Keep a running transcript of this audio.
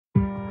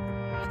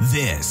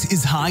This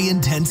is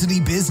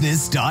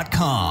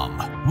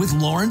highintensitybusiness.com with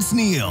Lawrence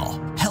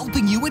Neal,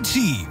 helping you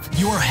achieve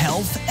your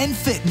health and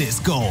fitness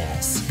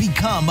goals.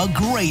 Become a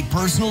great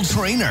personal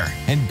trainer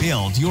and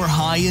build your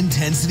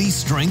high-intensity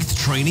strength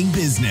training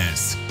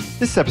business.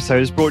 This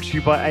episode is brought to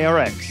you by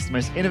ARX, the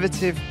most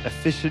innovative,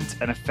 efficient,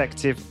 and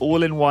effective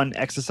all-in-one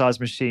exercise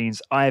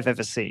machines I have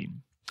ever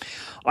seen.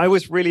 I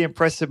was really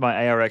impressed with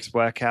my ARX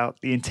workout.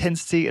 The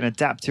intensity and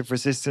adaptive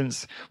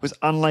resistance was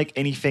unlike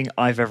anything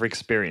I've ever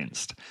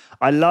experienced.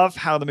 I love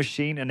how the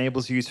machine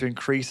enables you to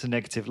increase the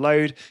negative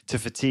load to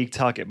fatigue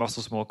target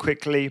muscles more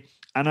quickly,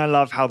 and I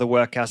love how the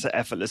workouts are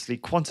effortlessly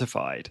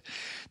quantified.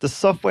 The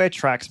software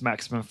tracks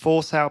maximum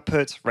force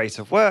output, rate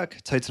of work,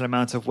 total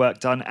amount of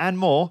work done, and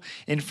more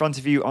in front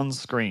of you on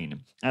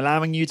screen,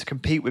 allowing you to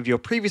compete with your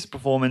previous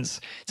performance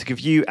to give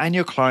you and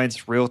your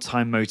clients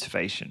real-time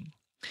motivation.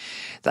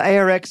 The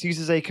ARX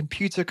uses a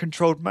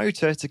computer-controlled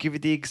motor to give you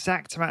the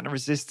exact amount of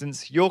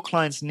resistance your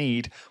clients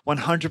need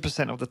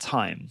 100% of the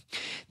time.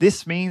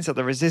 This means that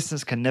the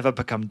resistance can never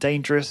become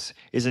dangerous,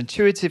 is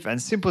intuitive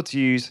and simple to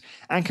use,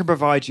 and can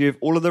provide you with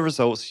all of the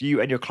results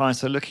you and your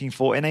clients are looking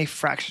for in a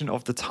fraction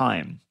of the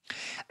time.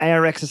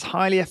 ARX is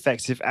highly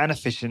effective and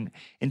efficient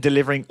in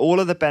delivering all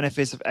of the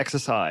benefits of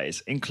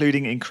exercise,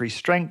 including increased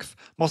strength,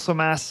 muscle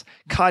mass,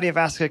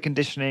 cardiovascular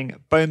conditioning,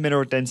 bone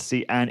mineral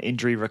density, and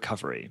injury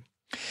recovery.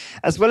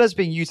 As well as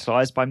being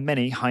utilized by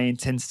many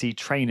high-intensity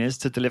trainers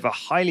to deliver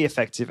highly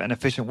effective and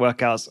efficient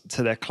workouts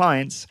to their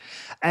clients,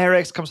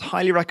 ARX comes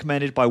highly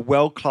recommended by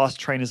world-class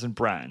trainers and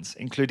brands,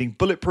 including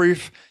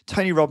Bulletproof,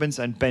 Tony Robbins,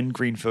 and Ben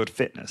Greenfield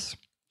Fitness.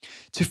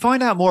 To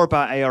find out more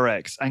about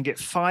ARX and get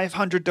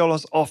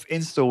 $500 off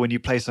install when you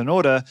place an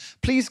order,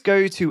 please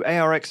go to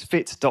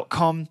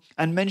arxfit.com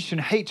and mention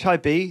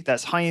HIB,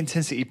 that's High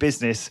Intensity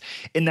Business,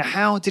 in the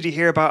How Did You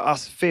Hear About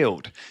Us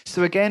field.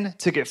 So again,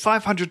 to get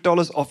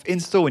 $500 off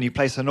install when you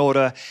place an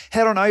order,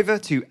 head on over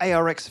to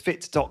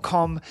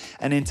arxfit.com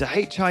and enter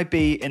HIB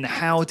in the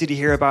How Did You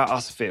Hear About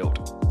Us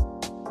field.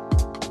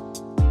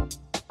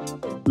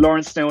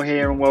 Lawrence Neal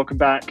here, and welcome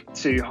back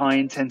to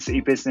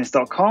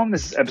highintensitybusiness.com.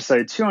 This is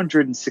episode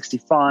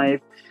 265.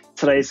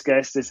 Today's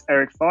guest is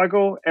Eric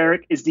Feigl.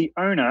 Eric is the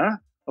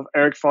owner of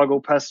Eric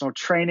Feigl Personal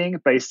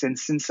Training based in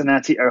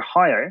Cincinnati,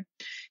 Ohio.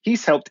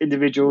 He's helped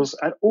individuals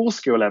at all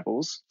skill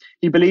levels.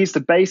 He believes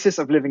the basis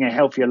of living a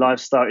healthier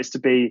lifestyle is to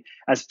be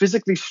as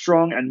physically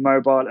strong and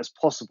mobile as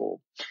possible.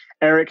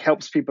 Eric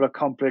helps people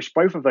accomplish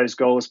both of those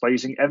goals by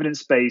using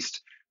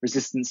evidence-based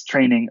resistance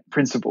training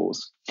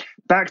principles.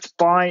 Backed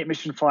by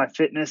Mission 5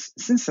 Fitness,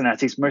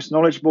 Cincinnati's most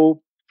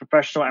knowledgeable,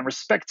 professional, and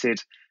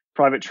respected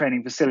private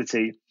training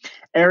facility,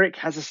 Eric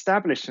has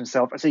established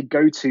himself as a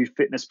go-to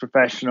fitness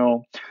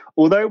professional.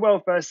 Although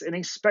well-versed in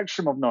a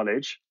spectrum of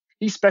knowledge,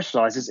 he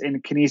specializes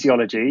in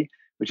kinesiology,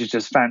 which is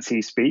just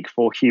fancy speak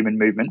for human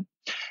movement,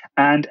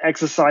 and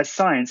exercise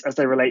science as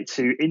they relate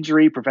to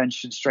injury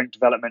prevention, strength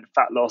development,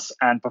 fat loss,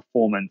 and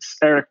performance.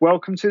 Eric,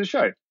 welcome to the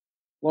show.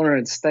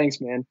 Lawrence,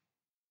 thanks, man.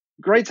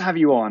 Great to have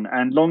you on,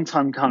 and long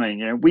time coming.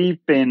 You know, we've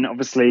been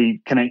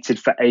obviously connected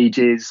for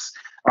ages.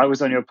 I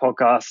was on your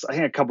podcast, I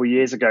think a couple of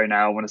years ago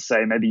now, I want to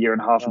say maybe a year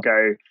and a half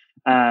ago.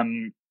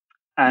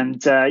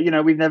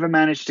 We've never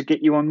managed to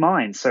get you on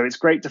mine. So it's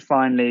great to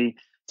finally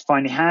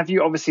have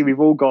you. Obviously, we've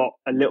all got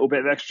a little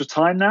bit of extra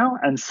time now.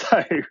 And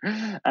so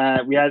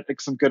we had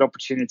some good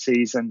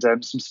opportunities and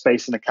some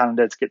space in the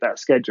calendar to get that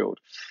scheduled.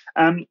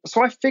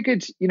 So I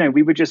figured,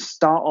 we would just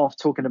start off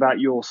talking about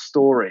your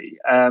story.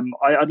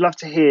 I'd love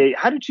to hear,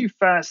 how did you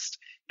first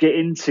get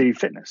into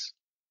fitness?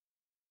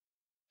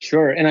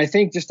 Sure. And I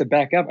think just to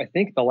back up, I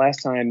think the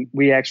last time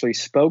we actually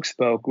spoke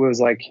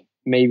was like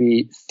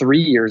maybe 3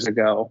 years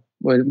ago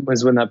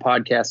was when that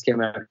podcast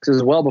came out. Because it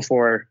was well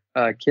before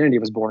Kennedy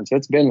was born. So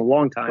it's been a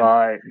long time.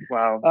 Right.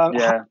 Wow.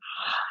 Yeah.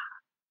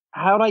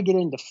 How did I get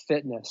into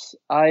fitness?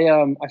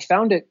 I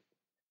found it,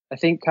 I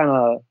think, kind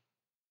of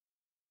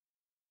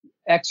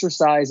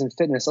exercise and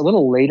fitness a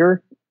little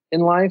later in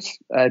life.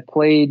 I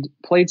played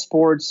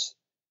sports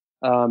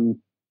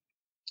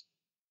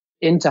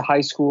into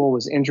high school,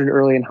 was injured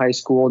early in high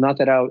school. Not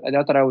that I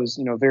was,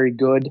 very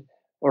good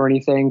or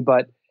anything,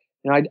 but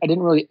I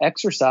didn't really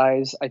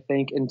exercise, I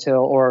think,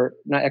 or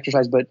not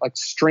exercise, but like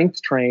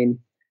strength train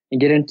and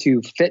get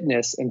into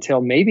fitness until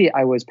maybe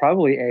I was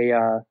probably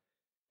a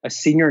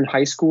senior in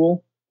high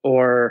school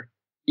or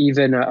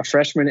even a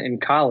freshman in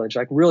college.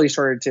 Like really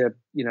started to,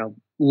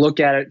 look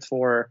at it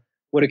for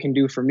what it can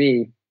do for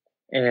me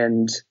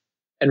and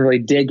really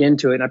dig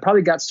into it. And I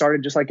probably got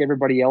started just like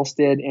everybody else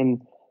did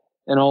in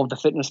all of the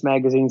fitness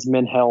magazines,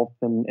 Men Health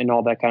and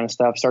all that kind of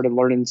stuff. Started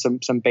learning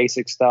some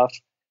basic stuff.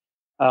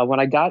 When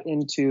I got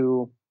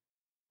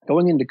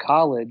going into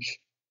college,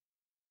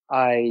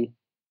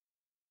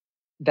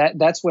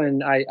 that's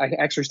when I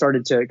actually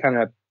started to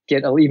kind of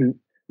get even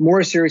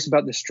more serious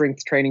about the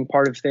strength training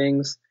part of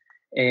things.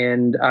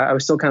 And I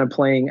was still kind of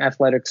playing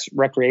athletics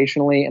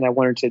recreationally, and I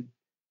wanted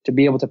to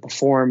be able to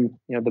perform,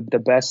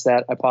 the best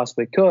that I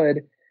possibly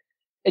could.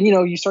 And,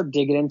 you start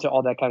digging into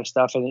all that kind of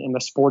stuff, and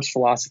the sports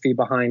philosophy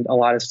behind a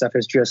lot of stuff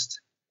is just,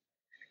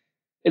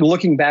 and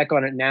looking back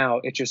on it now,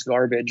 it's just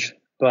garbage.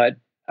 but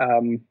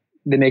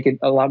they make it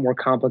a lot more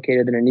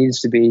complicated than it needs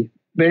to be.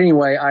 But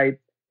anyway,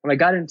 when I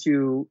got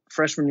into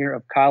freshman year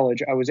of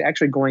college, I was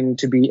actually going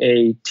to be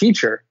a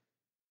teacher,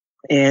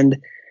 and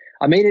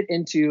I made it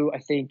into, I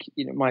think,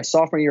 my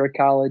sophomore year of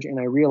college, and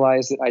I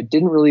realized that I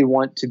didn't really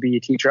want to be a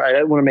teacher. I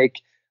didn't want to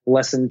make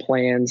lesson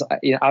plans.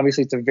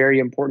 Obviously, it's a very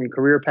important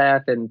career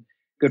path and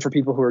good for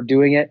people who are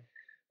doing it,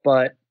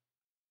 but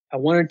I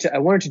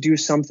wanted to do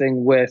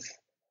something with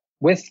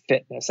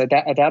fitness. At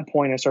that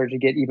point, I started to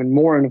get even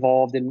more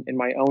involved in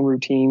my own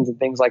routines and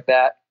things like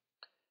that.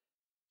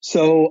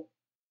 So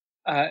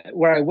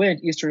where I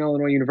went, Eastern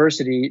Illinois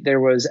University, there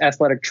was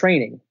athletic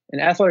training,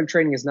 and athletic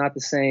training is not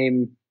the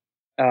same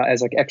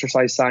as like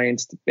exercise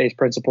science based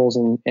principles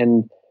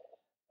and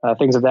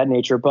things of that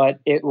nature, but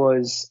it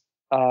was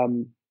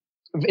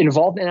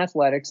involved in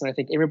athletics. And I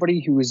think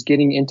everybody who is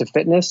getting into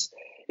fitness,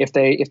 if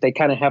they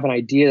kind of have an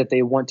idea that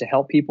they want to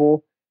help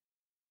people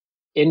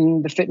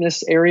in the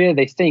fitness area,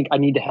 they think I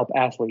need to help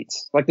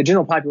athletes. Like the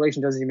general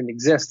population doesn't even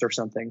exist or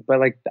something. But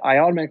like I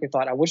automatically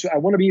thought, I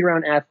want to be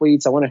around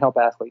athletes. I want to help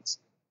athletes.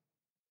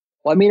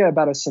 Well, I made it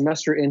about a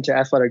semester into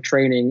athletic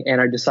training,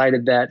 and I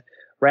decided that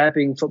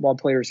wrapping football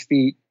players'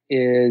 feet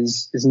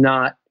is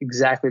not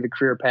exactly the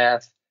career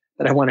path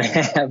that I want to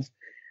have.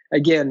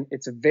 Again,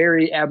 it's a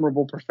very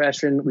admirable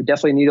profession. We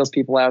definitely need those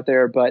people out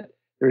there, but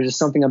there's just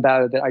something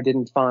about it that I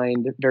didn't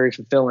find very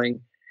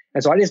fulfilling.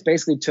 And so I just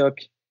basically took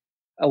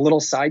a little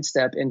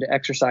sidestep into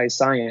exercise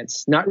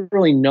science, not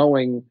really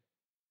knowing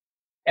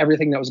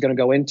everything that was going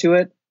to go into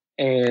it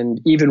and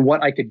even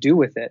what I could do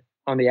with it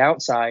on the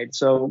outside.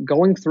 So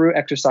going through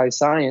exercise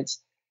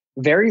science,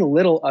 very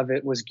little of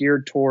it was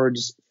geared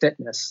towards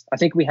fitness. I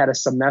think we had a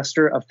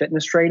semester of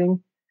fitness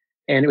training,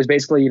 and it was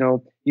basically,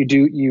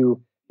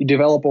 you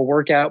develop a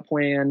workout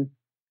plan,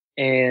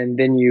 and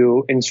then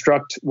you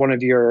instruct one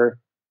of your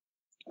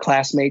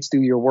classmates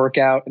through your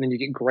workout, and then you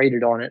get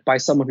graded on it by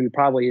someone who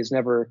probably has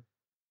never,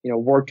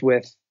 worked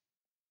with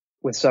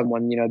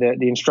someone. The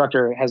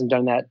instructor hasn't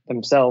done that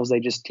themselves. They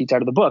just teach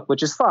out of the book,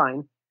 which is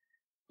fine.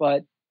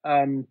 But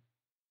so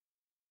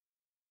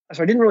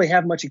I didn't really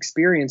have much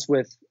experience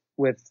with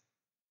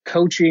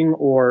coaching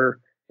or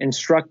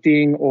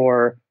instructing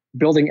or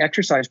building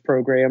exercise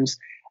programs.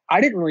 I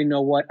didn't really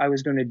know what I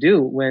was going to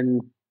do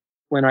when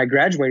I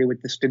graduated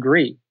with this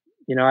degree.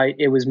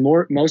 It was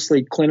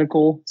mostly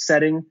clinical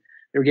setting.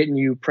 They were getting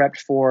you prepped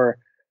for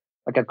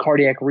like a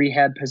cardiac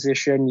rehab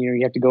position. You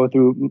have to go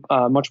through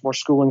much more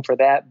schooling for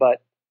that.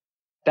 But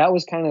that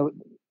was kind of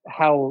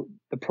how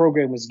the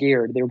program was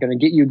geared. They were going to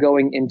get you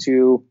going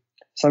into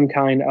some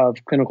kind of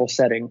clinical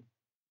setting.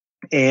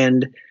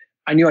 And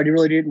I knew I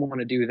really didn't want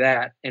to do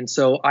that. And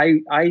so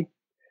I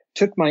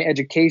took my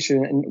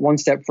education one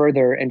step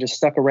further and just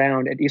stuck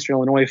around at Eastern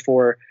Illinois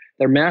for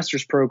their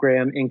master's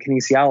program in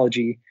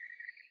kinesiology.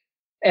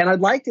 And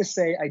I'd like to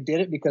say I did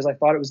it because I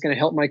thought it was going to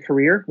help my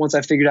career once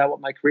I figured out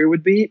what my career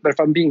would be. But if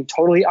I'm being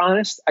totally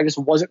honest, I just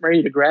wasn't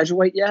ready to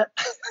graduate yet.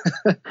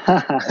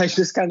 I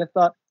just kind of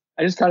thought,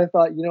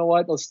 you know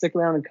what, let's stick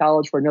around in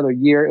college for another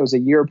year. It was a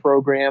year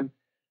program.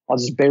 I'll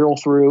just barrel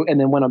through. And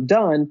then when I'm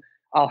done,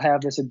 I'll have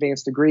this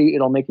advanced degree.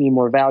 It'll make me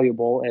more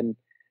valuable. And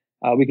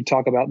we could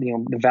talk about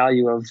the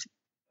value of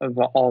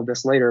all of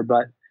this later.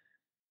 But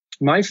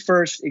my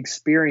first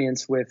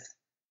experience with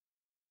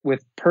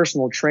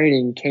personal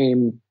training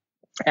came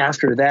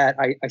after that.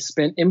 I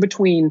spent in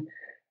between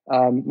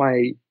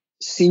my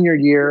senior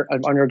year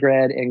of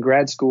undergrad and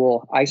grad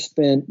school, I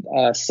spent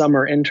a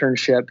summer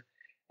internship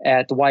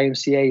at the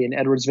YMCA in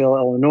Edwardsville,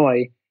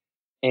 Illinois.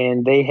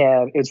 And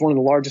it's one of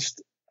the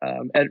largest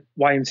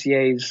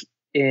YMCAs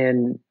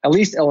in at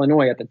least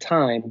Illinois at the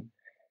time.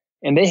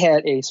 And they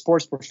had a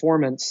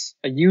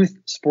youth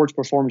sports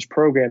performance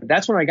program.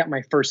 That's when I got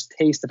my first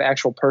taste of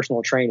actual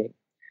personal training.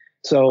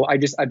 So I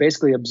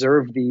basically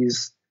observed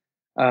these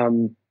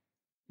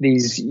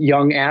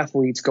young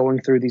athletes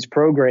going through these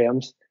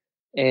programs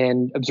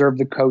and observed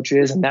the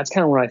coaches. And that's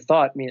kind of when I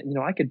thought,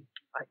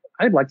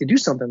 I'd like to do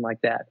something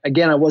like that.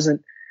 Again, I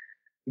wasn't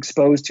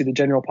exposed to the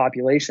general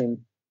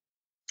population.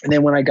 And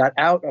then when I got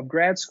out of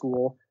grad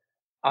school,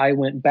 I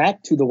went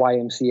back to the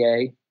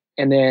YMCA,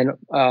 and then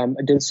I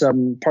did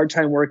some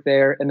part-time work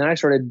there. And then I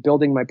started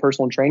building my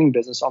personal training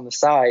business on the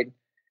side,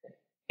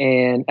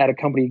 and at a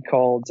company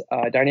called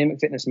Dynamic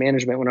Fitness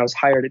Management. When I was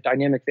hired at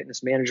Dynamic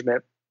Fitness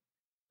Management,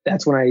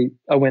 that's when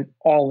I went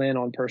all in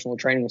on personal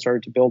training and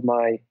started to build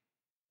my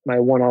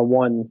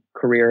one-on-one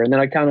career. And then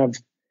I kind of,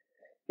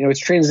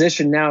 it's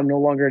transitioned now. I'm no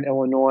longer in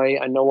Illinois.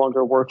 I no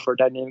longer work for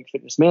Dynamic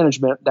Fitness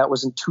Management. That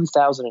was in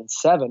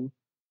 2007.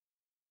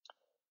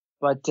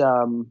 But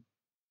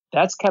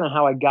that's kind of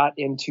how I got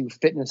into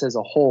fitness as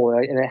a whole,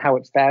 and how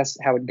it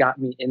got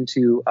me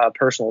into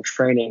personal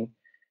training.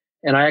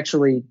 And I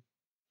actually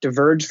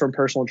diverged from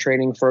personal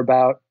training for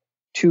about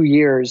 2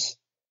 years.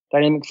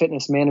 Dynamic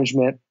Fitness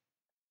Management,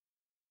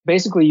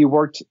 basically you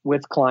worked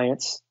with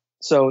clients.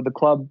 So the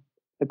club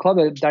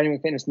that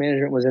Dynamic Fitness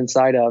Management was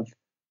inside of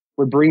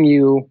would bring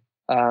you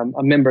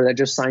a member that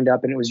just signed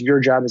up, and it was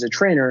your job as a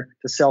trainer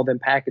to sell them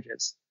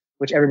packages,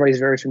 which everybody's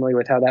very familiar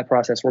with how that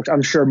process works.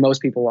 I'm sure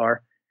most people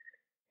are.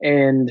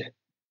 And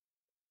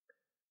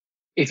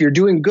if you're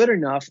doing good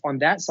enough on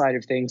that side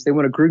of things, they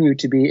want to groom you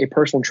to be a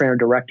personal trainer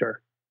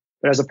director.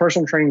 But as a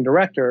personal training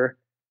director,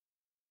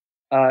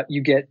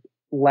 you get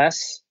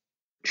less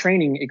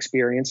training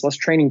experience, less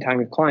training time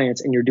with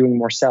clients, and you're doing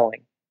more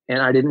selling. And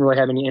I didn't really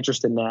have any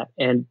interest in that.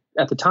 And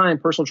at the time,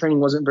 personal training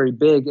wasn't very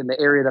big in the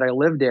area that I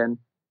lived in.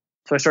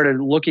 So I started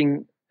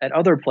looking at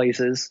other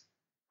places.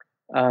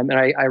 And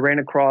I ran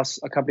across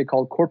a company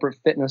called Corporate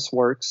Fitness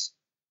Works,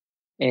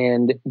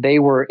 and they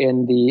were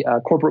in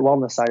the corporate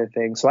wellness side of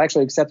things. So I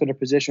actually accepted a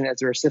position as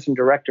their assistant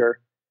director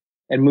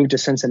and moved to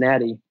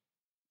Cincinnati.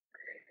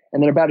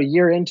 And then about a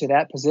year into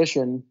that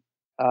position,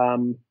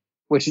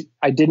 which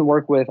I didn't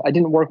work with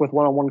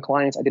one-on-one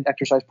clients. I did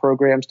exercise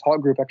programs,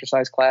 taught group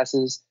exercise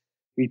classes.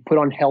 We put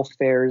on health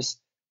fairs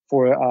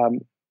for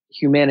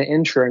Humana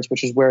Insurance,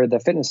 which is where the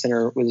fitness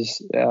center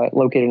was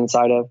located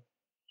inside of.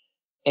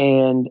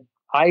 And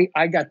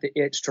I got the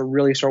itch to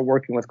really start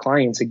working with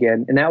clients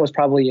again. And that was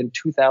probably in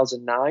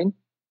 2009.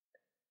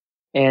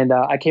 And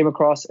I came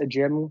across a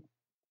gym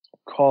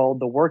called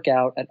The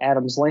Workout at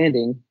Adams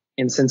Landing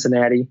in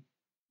Cincinnati.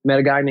 Met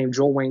a guy named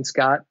Joel Wayne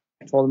Scott.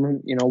 I told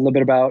him, a little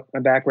bit about my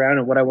background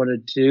and what I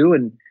wanted to do.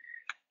 And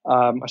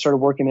I started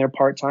working there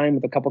part-time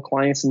with a couple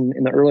clients in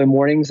the early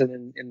mornings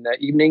and in the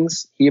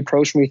evenings. He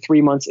approached me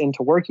 3 months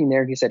into working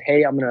there. And he said,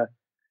 "Hey, I'm going to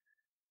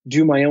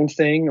do my own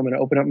thing. I'm going to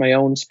open up my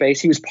own space."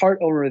 He was part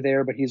owner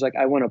there, but he's like,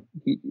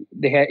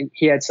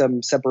 he had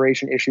some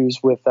separation issues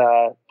with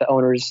the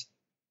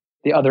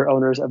other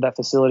owners of that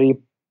facility.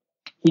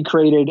 He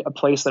created a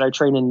place that I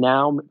train in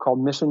now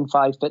called Mission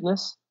 5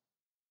 Fitness.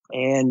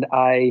 And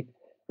I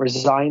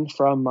resigned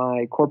from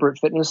my corporate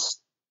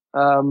fitness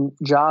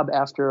job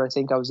after I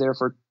think I was there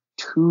for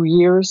 2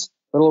 years,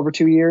 a little over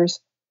 2 years.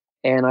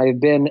 And I've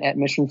been at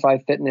Mission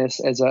 5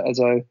 Fitness as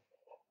a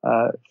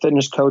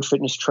fitness coach,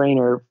 fitness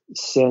trainer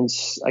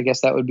since, I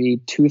guess that would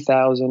be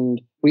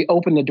 2000. We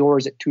opened the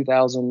doors at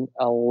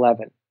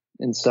 2011.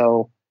 And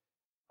so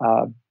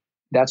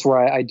that's where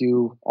I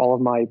do all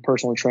of my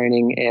personal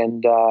training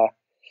and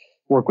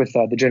work with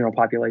the general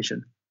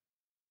population.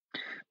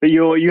 But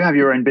you have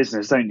your own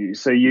business, don't you?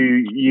 So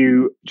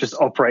you just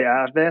operate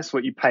out of this,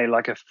 what you pay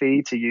like a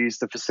fee to use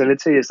the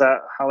facility. Is that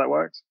how that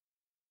works?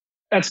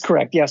 That's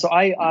correct. Yeah. So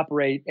I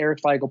operate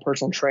Eric Feigl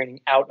Personal Training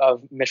out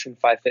of Mission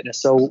 5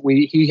 Fitness. So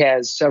he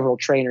has several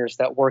trainers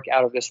that work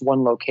out of this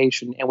one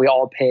location, and we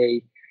all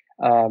pay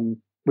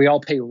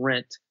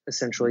rent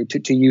essentially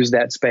to use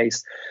that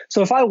space.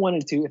 So if I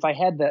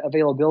had the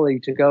availability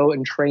to go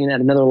and train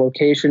at another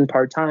location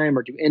part-time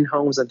or do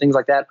in-homes and things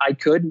like that, I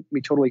could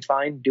be totally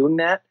fine doing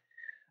that.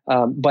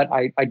 But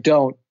I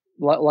don't.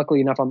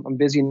 Luckily enough, I'm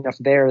busy enough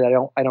there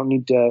that I don't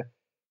need to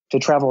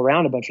travel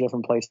around a bunch of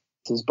different places.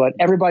 But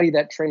everybody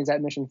that trains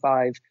at Mission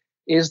 5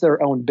 is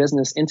their own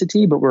business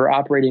entity, but we're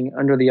operating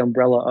under the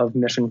umbrella of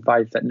Mission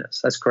 5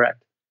 Fitness. That's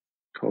correct.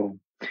 Cool.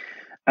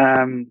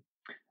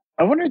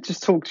 I want to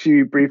just talk to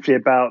you briefly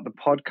about the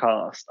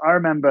podcast. I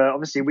remember,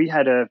 obviously, we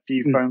had a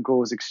few phone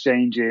calls,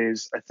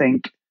 exchanges, I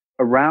think,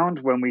 around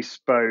when we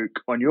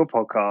spoke on your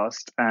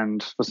podcast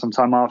and for some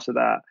time after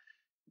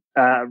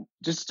that,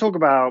 just to talk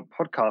about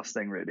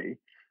podcasting, really.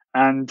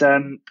 And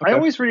I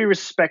always really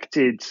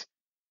respected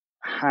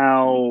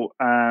how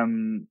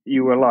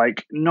you were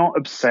like not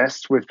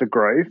obsessed with the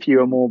growth. You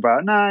were more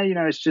about,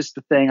 it's just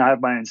the thing. I have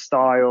my own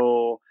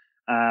style.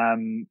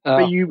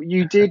 But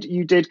you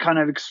did kind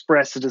of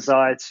express a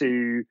desire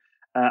to,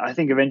 I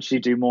think,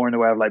 eventually do more in the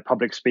way of like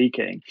public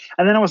speaking.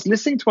 And then I was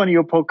listening to one of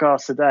your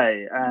podcasts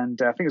today,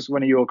 and I think it was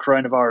one of your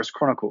Coronavirus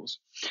Chronicles.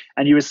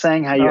 And you were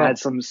saying how you had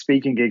some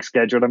speaking gigs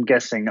scheduled. I'm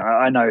guessing,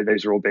 I know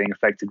those are all being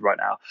affected right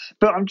now,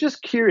 but I'm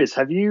just curious,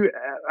 have you,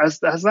 has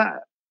that,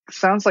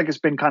 sounds like it's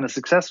been kind of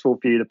successful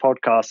for you, the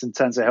podcast, in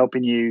terms of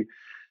helping you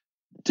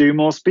do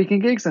more speaking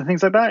gigs and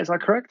things like that. Is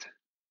that correct?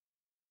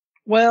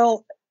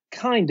 Well,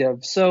 kind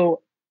of.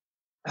 So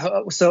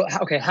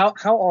okay, how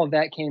all of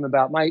that came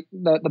about.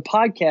 The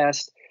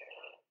podcast,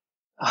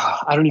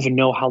 I don't even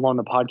know how long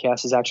the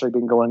podcast has actually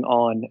been going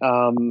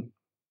on.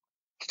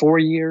 4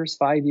 years,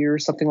 5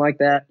 years, something like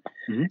that.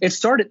 Mm-hmm.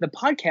 The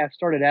podcast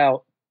started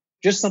out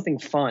just something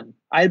fun.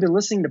 I had been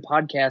listening to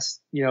podcasts,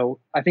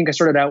 I think I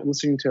started out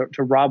listening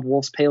to Rob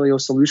Wolf's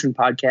Paleo Solution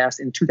podcast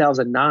in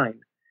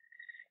 2009.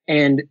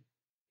 And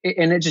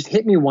it just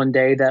hit me one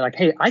day that like,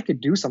 hey, I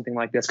could do something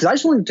like this. Cause I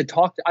just wanted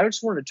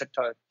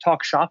to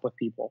talk shop with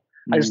people.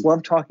 I just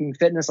love talking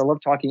fitness. I love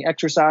talking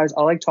exercise.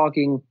 I like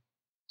talking,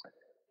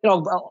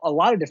 a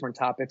lot of different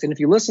topics. And if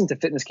you listen to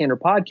Fitness Candor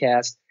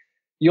podcast,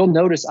 you'll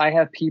notice I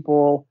have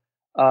people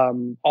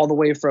all the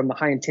way from the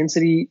high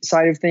intensity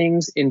side of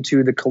things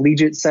into the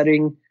collegiate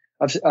setting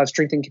of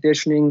strength and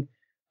conditioning.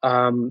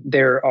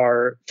 There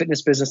are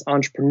fitness business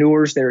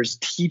entrepreneurs, there's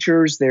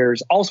teachers,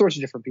 there's all sorts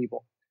of different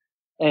people.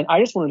 And I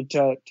just wanted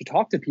to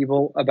talk to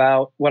people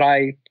about what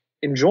I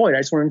enjoyed. I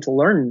just wanted to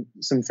learn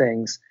some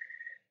things.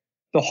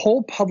 The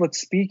whole public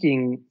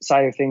speaking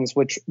side of things,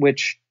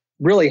 which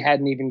really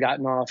hadn't even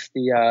gotten off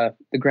the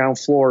ground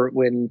floor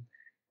when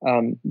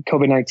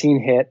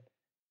COVID-19 hit,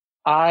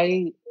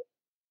 I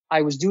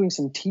I was doing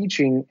some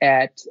teaching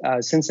at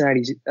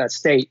Cincinnati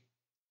State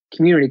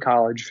Community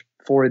College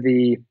for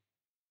the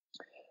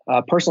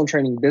personal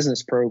training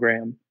business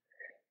program.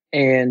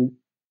 And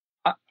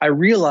I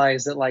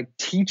realized that like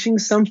teaching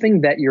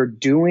something that you're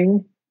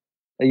doing,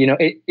 you know,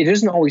 it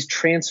doesn't always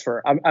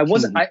transfer. I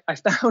wasn't, I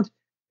found,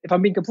 if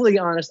I'm being completely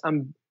honest,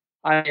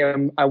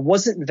 I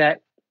wasn't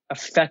that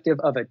effective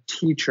of a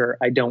teacher.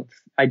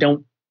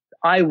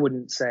 I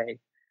wouldn't say,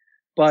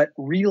 but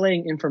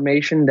relaying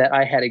information that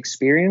I had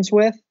experience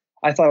with,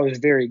 I thought I was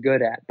very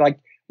good at. Like,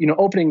 you know,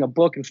 opening a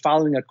book and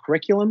following a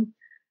curriculum,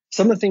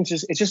 some of the things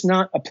it's just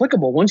not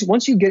applicable.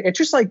 Once you get, it's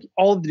just like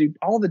all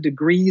the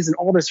degrees and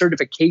all the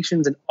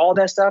certifications and all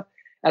that stuff.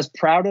 As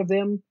proud of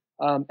them,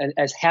 and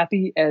as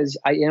happy as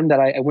I am that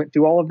I went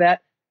through all of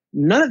that,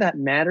 none of that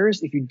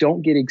matters if you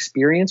don't get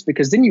experience,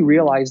 because then you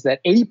realize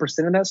that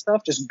 80% of that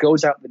stuff just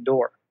goes out the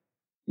door.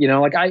 You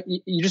know, like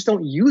you just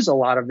don't use a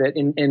lot of it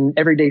in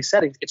everyday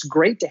settings. It's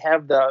great to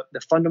have the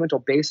fundamental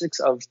basics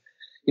of,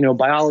 you know,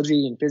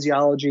 biology and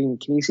physiology and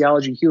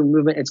kinesiology, human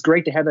movement. It's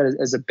great to have that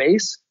as a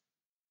base,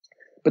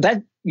 but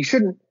that you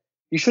shouldn't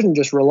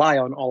just rely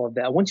on all of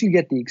that. Once you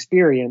get the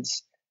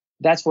experience,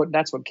 that's what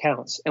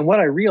counts. And what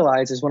I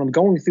realize is when I'm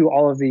going through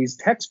all of these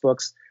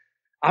textbooks,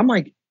 I'm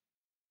like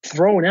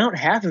throwing out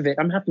half of it.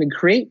 I'm having to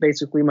create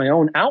basically my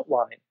own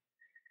outline.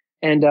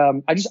 And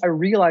I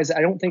realized that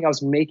I don't think I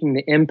was making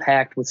the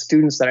impact with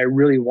students that I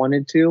really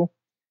wanted to.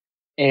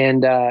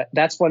 And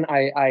that's when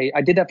I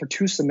did that for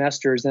 2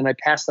 semesters. Then I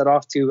passed that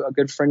off to a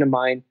good friend of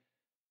mine,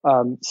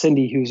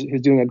 Cindy, who's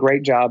doing a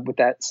great job with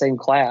that same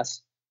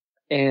class.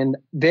 And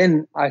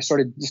then I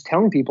started just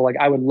telling people, like,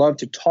 I would love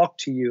to talk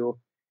to you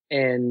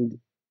and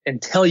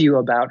tell you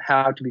about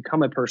how to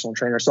become a personal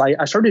trainer. So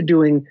I started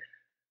doing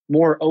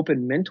more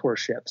open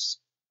mentorships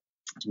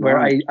where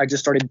I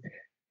just started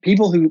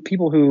people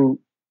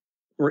who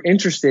were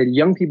interested,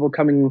 young people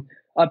coming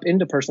up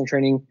into personal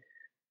training,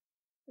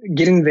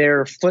 getting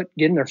their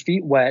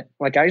feet wet.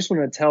 Like, I just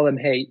want to tell them,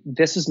 hey,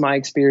 this is my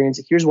experience.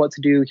 Here's what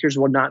to do. Here's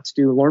what not to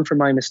do. Learn from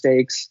my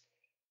mistakes.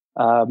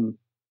 And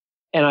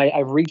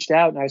I've reached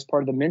out, and I was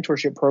part of the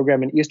mentorship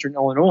program in Eastern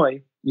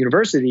Illinois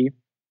University.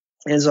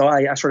 And so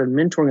I started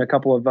mentoring a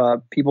couple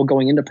of people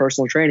going into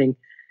personal training.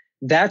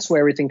 That's where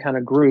everything kind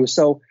of grew.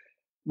 So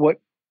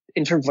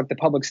in terms of like the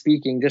public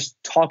speaking, just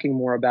talking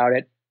more about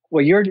it,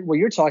 what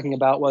you're talking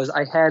about was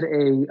I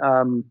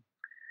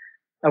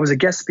was a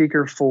guest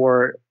speaker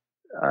for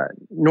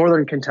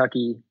Northern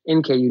Kentucky,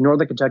 NKU,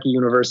 Northern Kentucky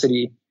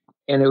University,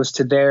 and it was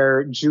to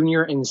their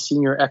junior and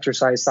senior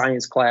exercise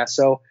science class.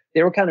 So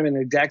they were kind of in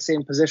the exact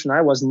same position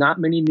I was. Not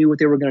many knew what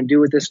they were going to do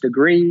with this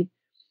degree.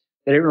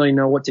 They didn't really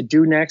know what to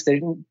do next.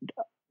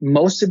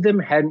 Most of them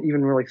hadn't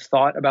even really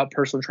thought about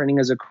personal training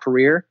as a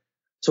career.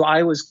 So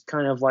I was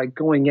kind of like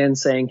going in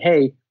saying,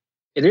 hey,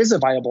 it is a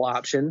viable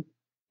option.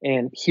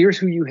 And here's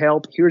who you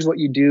help. Here's what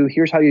you do.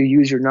 Here's how you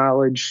use your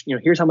knowledge. You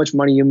know, here's how much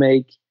money you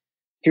make.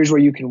 Here's where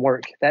you can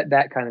work.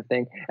 That kind of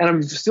thing. And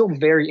I'm still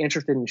very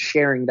interested in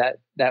sharing that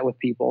with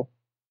people.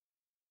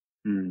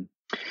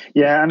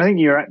 Yeah, and I think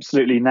you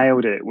absolutely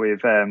nailed it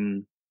with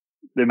the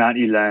amount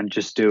you learn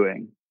just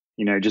doing.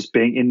 You know, just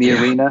being in the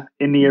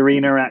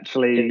arena,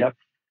 actually,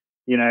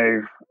 you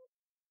know,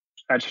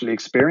 actually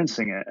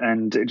experiencing it,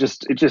 and it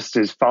just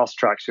is fast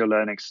tracks your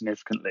learning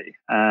significantly.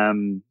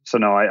 So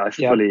no, I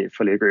fully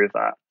agree with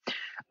that.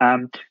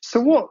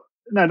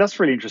 No, that's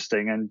really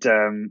interesting,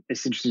 and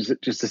it's interesting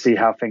just to see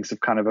how things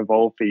have kind of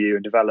evolved for you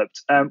and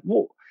developed.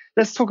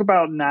 Let's talk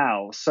about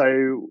now.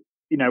 So,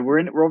 you know, we're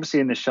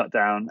obviously in this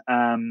shutdown.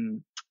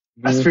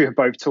 As we were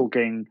both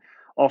talking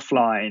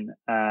offline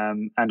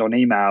and on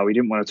email, we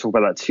didn't want to talk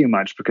about that too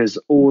much because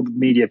all the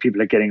media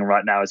people are getting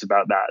right now is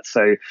about that.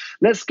 So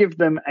let's give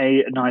them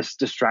a nice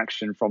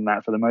distraction from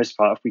that for the most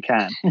part, if we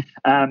can.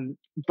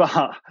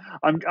 But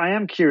I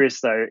am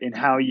curious though in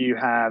how you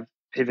have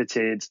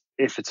pivoted,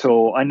 if at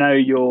all. I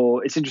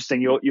know it's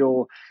interesting.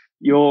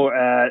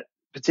 Your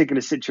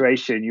particular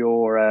situation,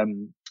 your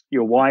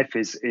wife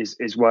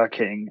is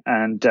working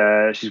and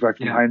she's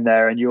working from home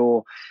there, and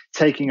you're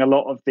taking a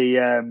lot of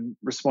the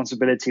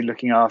responsibility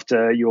looking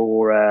after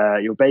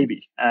your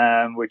baby,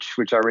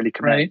 which I really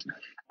commend.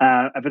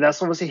 Right. But that's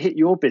obviously hit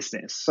your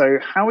business. So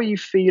how are you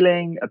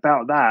feeling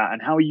about that,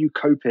 and how are you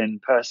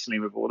coping personally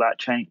with all that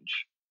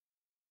change?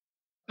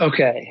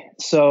 Okay,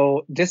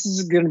 so this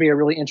is going to be a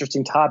really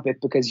interesting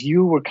topic because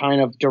you were kind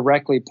of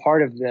directly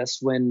part of this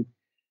when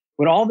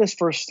all this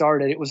first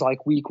started. It was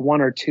like week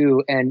 1 or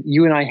 2, and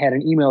you and I had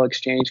an email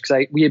exchange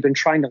because we had been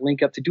trying to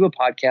link up to do a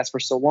podcast for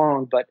so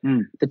long, but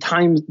the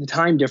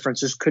time difference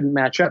just couldn't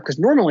match up. Because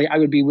normally I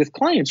would be with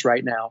clients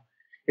right now.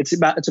 It's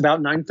about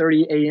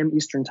 9:30 a.m.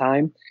 Eastern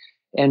time,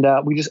 and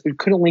we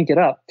couldn't link it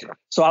up.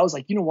 So I was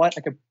like, you know what?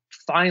 I could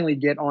finally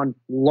get on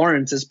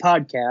Lawrence's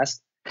podcast,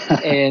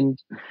 and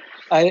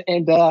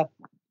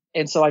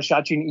so I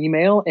shot you an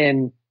email,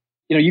 and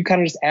you know, you kind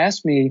of just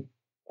asked me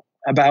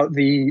about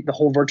the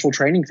whole virtual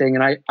training thing.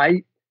 And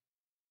I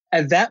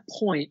at that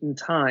point in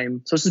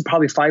time, so this is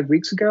probably 5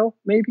 weeks ago,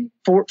 maybe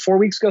 4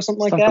 weeks ago,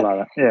 something like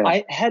that.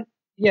 Yeah.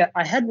 yeah,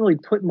 I hadn't really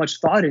put much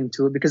thought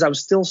into it because I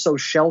was still so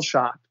shell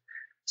shocked.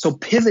 So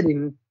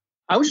pivoting,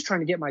 I was just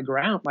trying to get my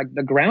ground, like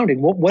the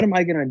grounding. What am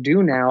I going to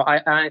do now?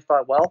 I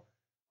thought, well,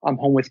 I'm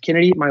home with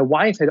Kennedy. My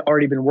wife had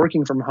already been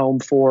working from home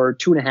for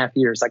 2.5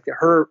 years. Like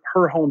her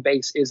home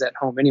base is at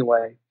home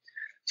anyway.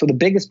 So the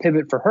biggest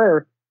pivot for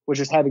her was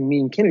just having me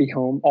and Kennedy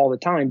home all the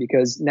time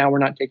because now we're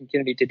not taking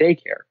Kennedy to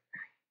daycare.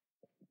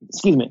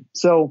 Excuse me.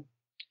 So,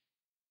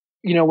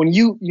 when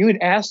you had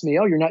asked me,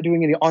 oh, you're not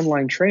doing any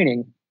online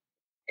training,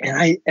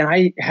 and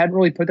I hadn't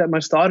really put that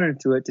much thought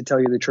into it, to tell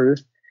you the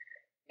truth.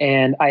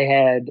 And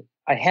I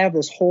have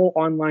this whole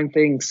online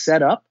thing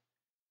set up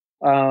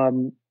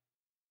on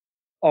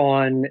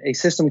a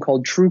system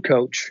called True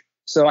Coach.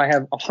 So I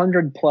have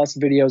 100+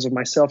 videos of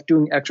myself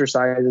doing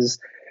exercises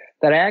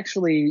that I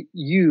actually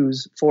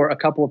use for a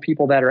couple of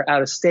people that are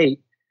out of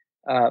state,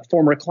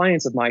 former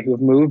clients of mine who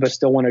have moved but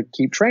still want to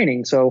keep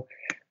training. So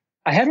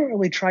I haven't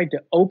really tried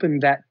to open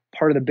that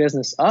part of the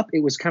business up.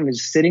 It was kind of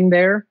just sitting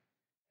there.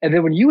 And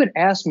then when you had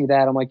asked me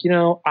that, I'm like,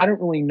 I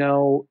don't really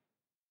know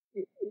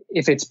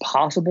if it's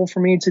possible for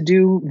me to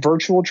do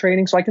virtual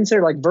training. So I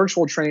consider like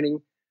virtual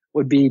training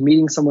would be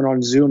meeting someone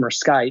on Zoom or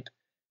Skype,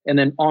 and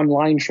then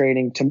online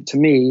training to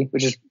me,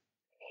 which is,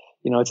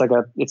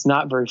 it's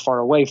not very far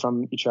away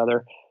from each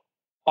other.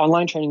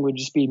 Online training would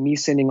just be me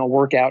sending a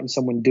workout and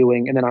someone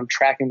doing, and then I'm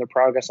tracking their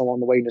progress along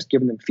the way and just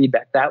giving them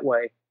feedback that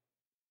way.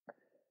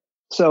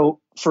 So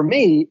for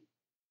me,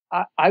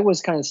 I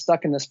was kind of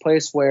stuck in this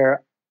place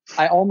where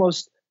I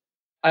almost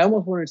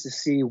wanted to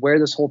see where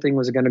this whole thing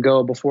was going to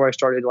go before I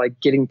started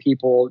like getting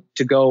people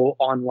to go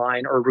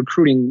online or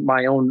recruiting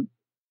my own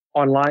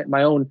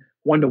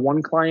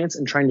one-to-one clients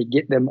and trying to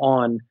get them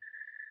on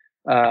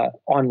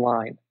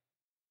online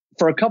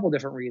for a couple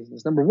different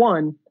reasons. Number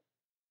one,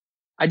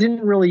 I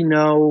didn't really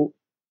know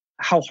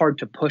how hard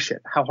to push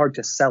it, how hard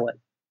to sell it.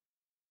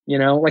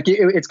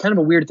 It's kind of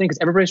a weird thing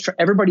because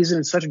everybody's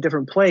in such a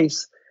different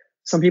place.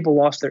 Some people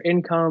lost their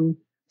income.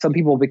 Some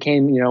people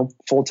became,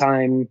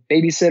 full-time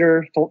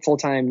babysitter,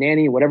 full-time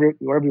nanny, whatever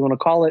you want to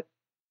call it.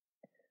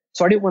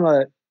 So I didn't want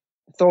to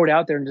throw it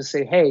out there and just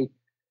say, hey,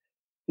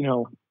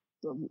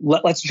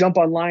 let's jump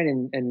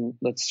online and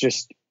let's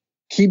just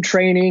keep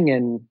training.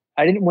 And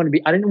I didn't want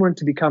it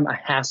to become a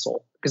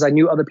hassle because I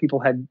knew other people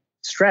had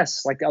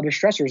stress, like the other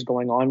stressors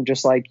going on,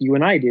 just like you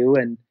and I do.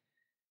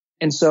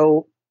 And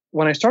so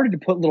when I started to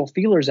put little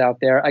feelers out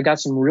there, I got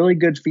some really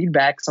good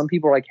feedback. Some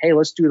people were like, hey,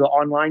 let's do the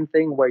online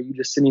thing where you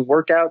just send me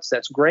workouts.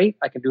 That's great.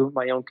 I can do it at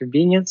my own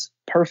convenience.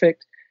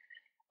 Perfect.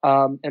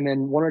 And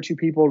then one or two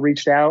people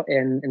reached out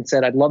and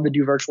said, I'd love to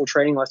do virtual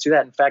training. Let's do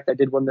that. In fact, I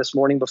did one this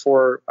morning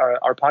before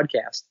our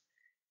podcast.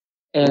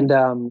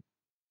 And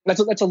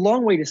that's a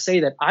long way to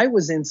say that I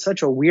was in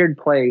such a weird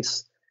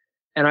place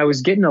and I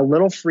was getting a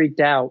little freaked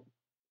out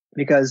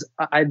because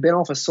I've been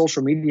off of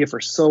social media for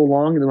so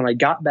long. And then when I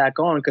got back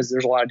on, because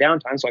there's a lot of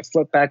downtime, so I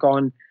flipped back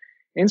on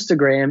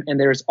Instagram and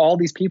there's all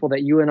these people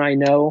that you and I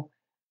know.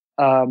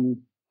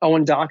 Owen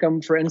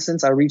Dockham, for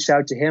instance, I reached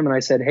out to him and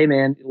I said, hey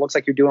man, it looks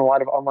like you're doing a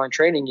lot of online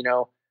training,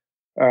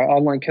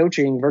 online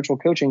coaching, virtual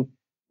coaching.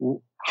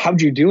 How'd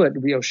you do it?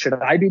 Should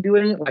I be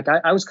doing it? Like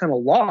I was kind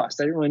of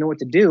lost. I didn't really know what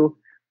to do.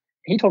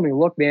 He told me,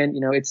 look, man,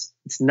 it's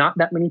not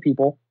that many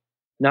people.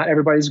 Not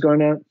everybody's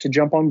going to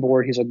jump on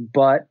board. He's like,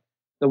 but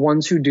the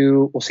ones who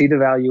do will see the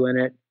value in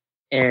it,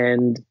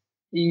 and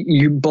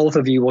both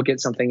of you will get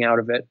something out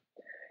of it.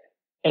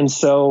 And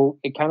so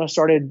it kind of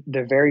started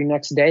the very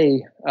next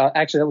day.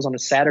 Actually, that was on a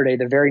Saturday.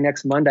 The very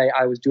next Monday,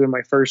 I was doing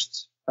my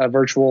first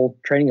virtual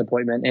training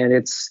appointment, and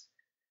it's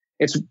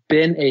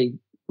been a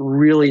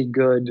really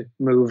good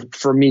move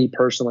for me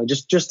personally.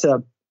 Just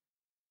to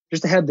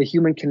have the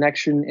human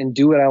connection and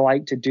do what I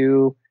like to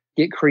do,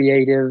 get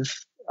creative,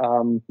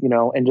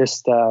 and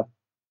just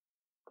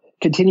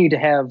continue to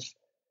have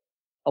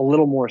a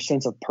little more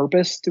sense of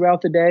purpose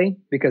throughout the day,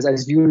 because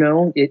as you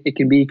know, it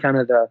can be kind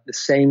of the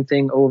same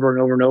thing over and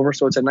over and over.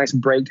 So it's a nice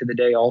break to the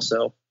day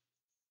also.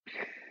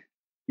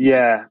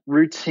 Yeah,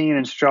 routine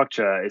and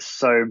structure is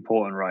so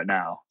important right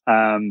now.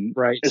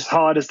 Right. As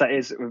hard as that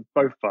is with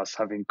both of us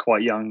having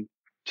quite young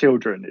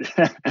children,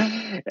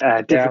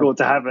 it's difficult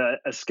to have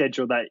a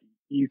schedule that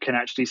you can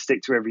actually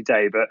stick to every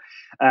day. But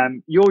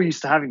you're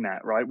used to having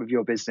that, right, with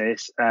your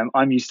business.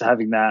 I'm used to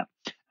having that.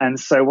 And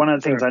so one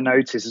of the things I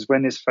noticed is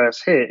when this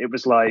first hit, it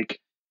was like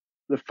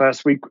the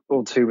first week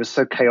or two was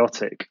so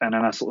chaotic. And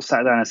then I sort of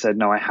sat down and said,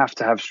 no, I have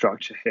to have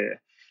structure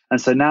here.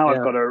 And so now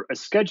I've got a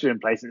schedule in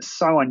place. It's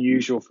so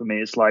unusual for me.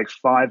 It's like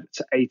 5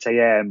 to 8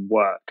 a.m.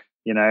 work,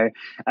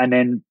 and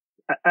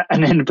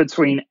then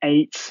between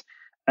 8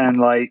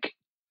 and like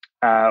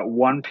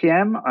 1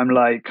 p.m., I'm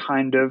like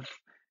kind of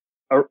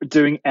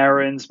doing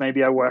errands.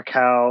 Maybe I work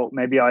out.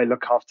 Maybe I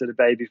look after the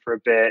baby for a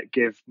bit,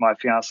 give my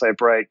fiance a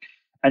break.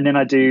 And then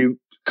I do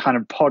kind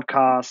of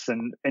podcasts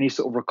and any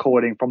sort of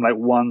recording from like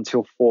 1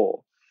 till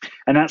 4.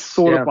 And that's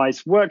sort of my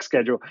work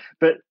schedule.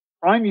 But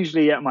I'm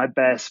usually at my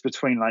best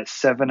between like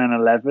 7 and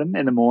 11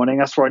 in the morning.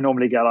 That's where I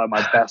normally get like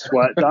my best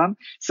work done.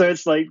 So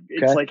it's like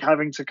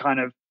having to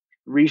kind of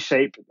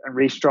reshape and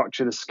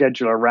restructure the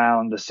schedule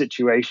around the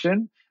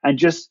situation. and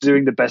just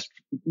doing the best,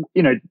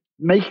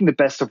 making the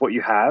best of what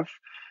you have.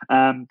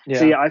 So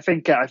yeah, I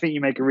think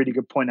you make a really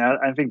good point.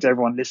 I think to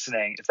everyone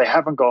listening, if they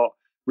haven't got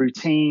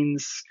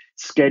routines,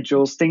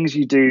 schedules, things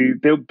you do,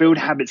 build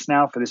habits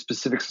now for this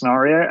specific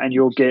scenario, and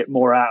you'll get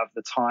more out of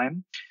the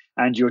time,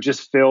 and you'll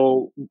just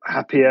feel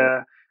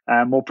happier,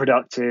 more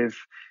productive.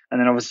 And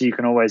then obviously you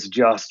can always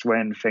adjust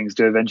when things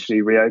do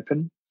eventually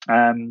reopen.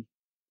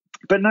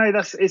 But no,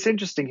 it's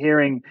interesting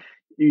hearing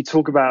you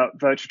talk about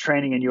virtual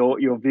training and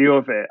your view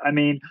of it. I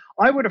mean,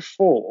 I would have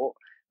thought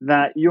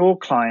that your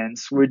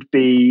clients would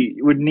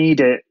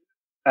need it,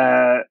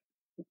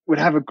 would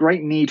have a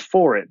great need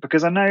for it,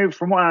 because I know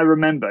from what I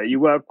remember, you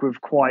work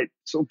with quite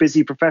sort of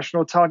busy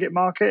professional target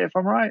market, if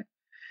I'm right.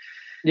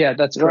 Yeah,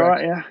 that's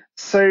correct. Right, yeah.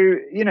 So,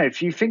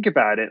 if you think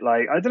about it,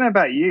 like, I don't know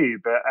about you,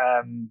 but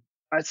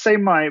I'd say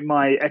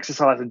my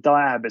exercise and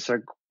diet habits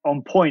are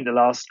on point the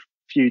last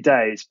few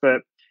days.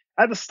 But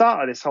at the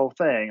start of this whole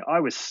thing, I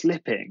was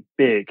slipping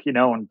big,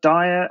 on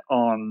diet,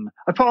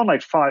 I put on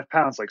like 5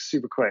 pounds, like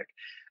super quick.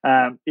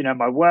 My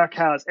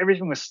workouts,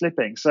 everything was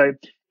slipping. So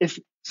if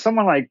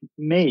someone like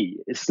me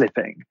is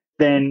slipping,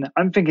 then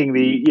I'm thinking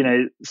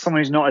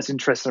someone who's not as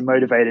interested and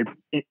motivated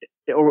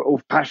or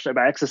passionate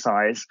about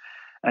exercise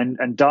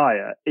and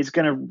diet is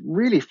going to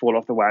really fall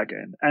off the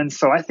wagon. And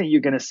so I think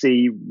you're going to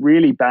see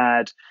really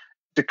bad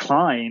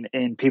decline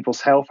in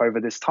people's health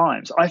over this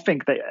time. So I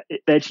think they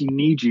actually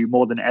need you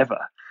more than ever.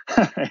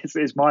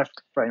 It's my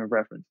frame of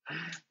reference.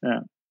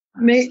 Yeah.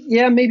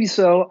 Maybe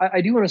so.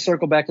 I do want to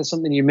circle back to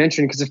something you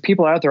mentioned, because if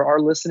people out there are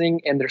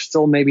listening and they're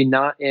still maybe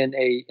not in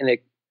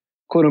a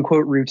quote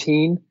unquote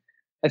routine,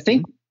 I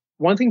think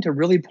one thing to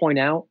really point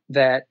out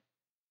that,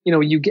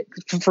 you get,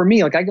 for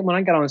me, like when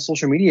I got on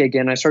social media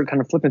again, I started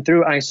kind of flipping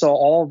through and I saw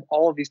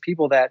all of these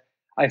people that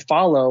I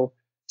follow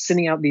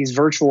sending out these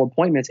virtual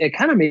appointments. It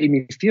kind of made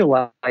me feel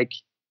like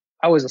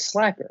I was a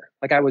slacker,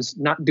 like I was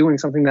not doing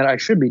something that I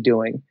should be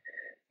doing.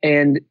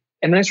 And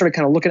then I started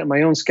kind of looking at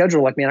my own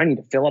schedule, like, man, I need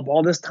to fill up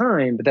all this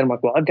time. But then I'm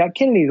like, well, I've got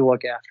Kennedy to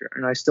look after,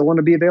 and I still want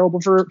to be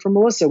available for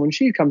Melissa when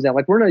she comes down.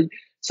 Like, we're in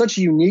such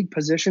a unique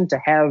position to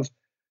have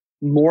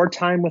more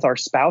time with our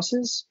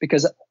spouses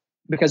because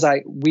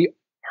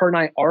her and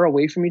I are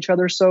away from each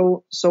other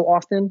so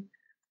often.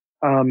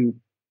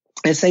 And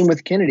same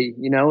with Kennedy,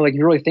 like,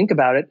 you really think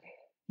about it.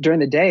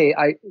 During the day,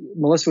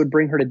 Melissa would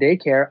bring her to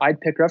daycare.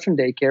 I'd pick her up from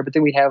daycare, but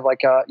then we'd have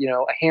like a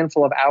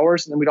handful of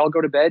hours, and then we'd all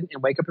go to bed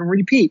and wake up and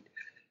repeat.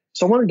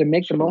 So I wanted to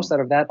make the most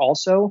out of that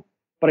also,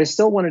 but I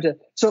still wanted to.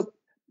 So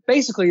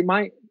basically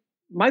my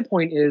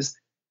point is,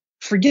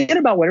 forget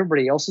about what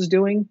everybody else is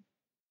doing.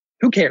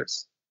 Who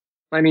cares?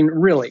 I mean,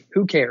 really,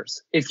 who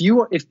cares? If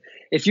you're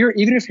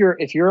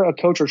a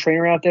coach or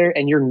trainer out there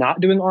and you're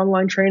not doing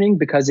online training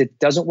because it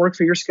doesn't work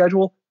for your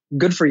schedule,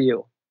 good for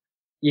you.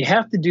 You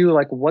have to do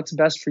like what's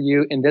best for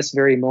you in this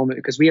very moment,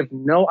 because we have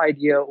no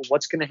idea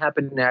what's going to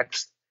happen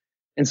next.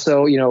 And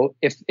so,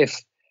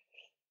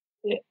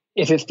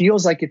 if it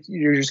feels like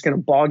you're just going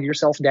to bog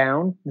yourself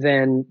down,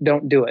 then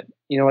don't do it.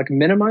 Like,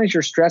 minimize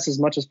your stress as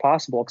much as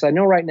possible. Because I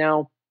know right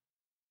now,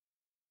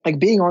 like,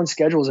 being on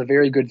schedule is a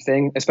very good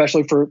thing,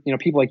 especially for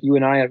people like you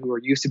and I who are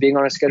used to being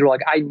on a schedule.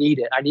 Like, I need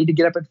it. I need to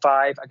get up at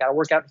 5. I got to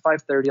work out at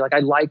 5:30. Like, I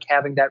like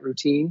having that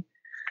routine.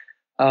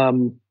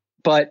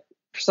 But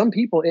for some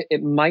people,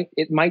 it might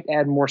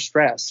add more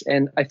stress,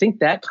 and I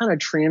think that kind of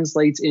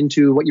translates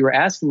into what you were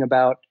asking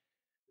about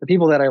the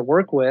people that I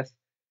work with.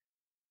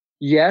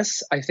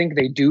 Yes, I think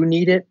they do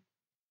need it.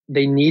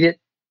 They need it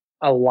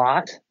a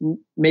lot,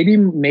 maybe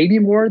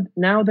more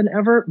now than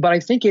ever. But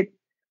I think it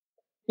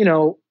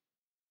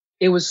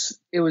was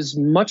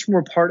much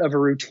more part of a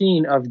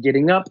routine of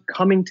getting up,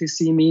 coming to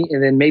see me,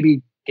 and then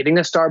maybe getting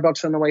a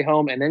Starbucks on the way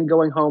home, and then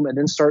going home and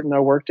then starting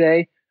their work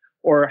day,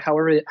 or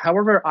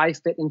however I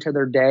fit into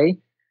their day.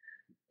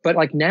 But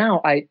like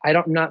now,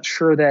 I'm not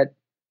sure that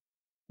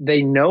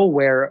they know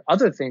where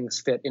other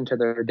things fit into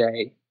their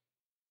day.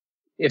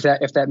 If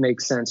that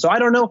makes sense. So I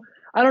don't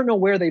know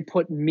where they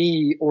put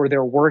me or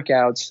their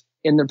workouts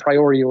in the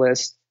priority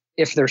list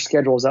if their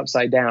schedule is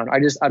upside down.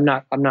 I'm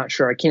not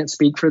sure. I can't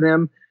speak for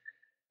them.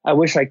 I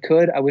wish I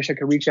could. I wish I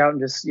could reach out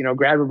and just,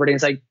 grab everybody and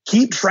say,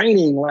 keep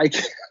training. Like,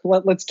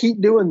 let's keep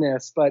doing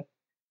this. But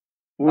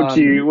what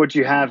do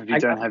you have if you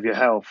don't have your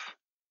health?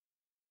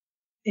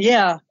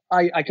 Yeah,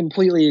 I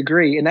completely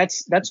agree. And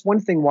that's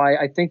one thing why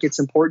I think it's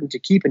important to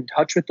keep in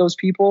touch with those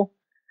people.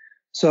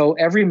 So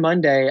every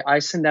Monday I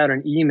send out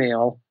an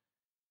email,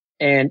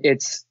 and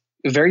it's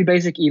a very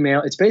basic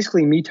email. It's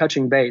basically me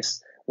touching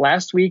base.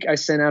 Last week I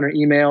sent out an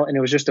email, and it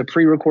was just a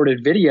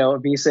pre-recorded video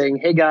of me saying,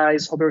 hey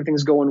guys, hope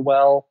everything's going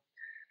well.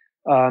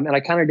 And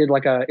I kind of did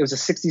it was a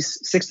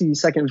 60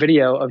 second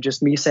video of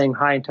just me saying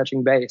hi and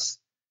touching base.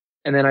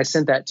 And then I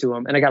sent that to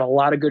them, and I got a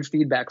lot of good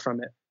feedback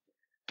from it.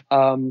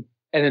 And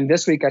then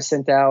this week I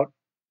sent out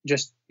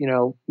just,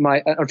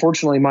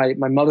 unfortunately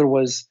my mother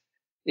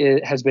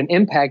has been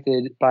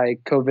impacted by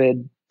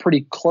COVID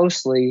pretty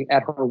closely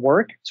at her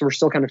work. So we're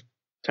still kind of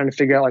trying to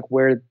figure out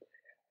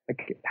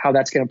how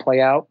that's going to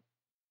play out.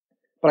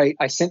 But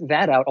I sent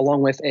that out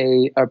along with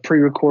a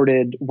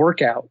pre-recorded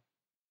workout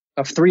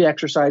of 3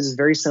 exercises,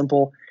 very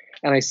simple.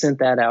 And I sent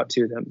that out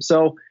to them.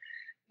 So,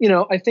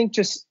 I think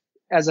just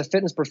as a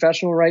fitness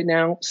professional right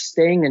now,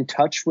 staying in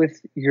touch with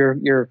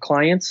your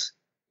clients,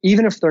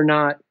 even if they're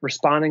not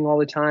responding all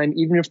the time,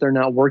 even if they're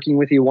not working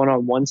with you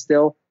one-on-one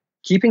still,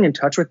 keeping in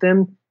touch with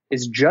them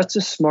is just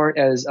as smart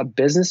as a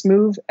business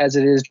move as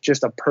it is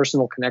just a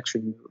personal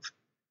connection move.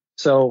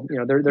 So,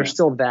 there's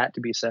still that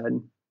to be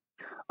said.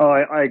 Oh,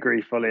 I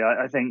agree fully.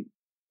 I think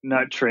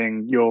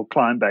nurturing your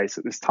client base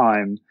at this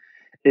time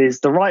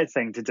is the right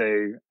thing to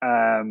do,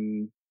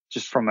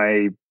 just from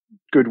a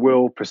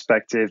goodwill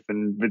perspective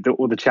and with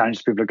all the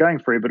challenges people are going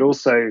through, but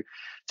also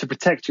to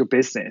protect your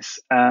business.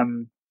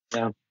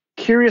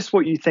 Curious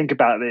what you think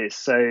about this.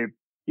 So,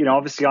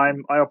 obviously I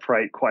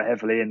operate quite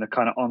heavily in the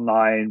kind of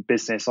online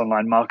business,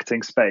 online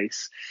marketing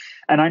space.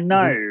 And I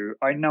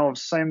know of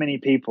so many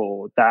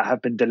people that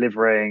have been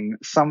delivering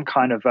some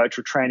kind of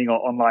virtual training or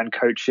online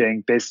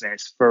coaching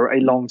business for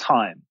a long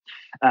time.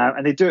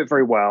 And they do it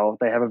very well.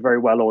 They have a very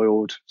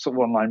well-oiled sort of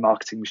online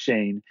marketing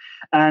machine.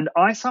 And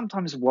I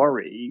sometimes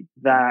worry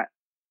that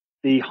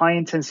the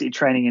high-intensity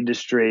training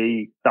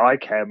industry that I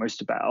care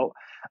most about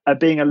are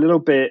being a little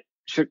bit,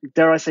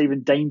 dare I say,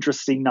 even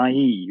dangerously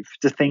naive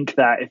to think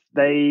that if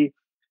they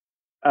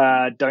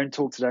don't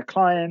talk to their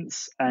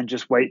clients and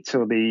just wait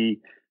till the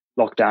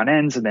lockdown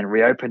ends and then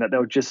reopen, that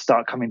they'll just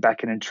start coming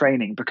back in and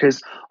training.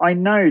 Because I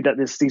know that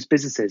there's these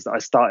businesses that I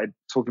started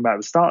talking about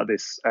at the start of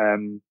this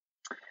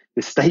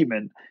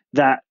statement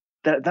that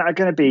are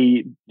going to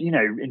be,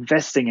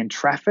 investing in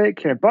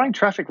traffic. Buying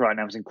traffic right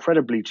now is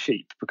incredibly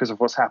cheap because of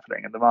what's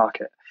happening in the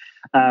market.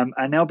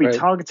 And they'll be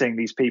targeting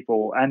these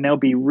people, and they'll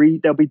be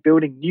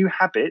building new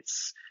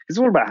habits. It's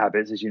all about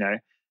habits, as you know.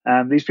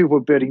 These people are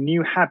building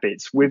new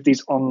habits with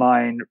these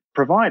online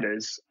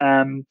providers.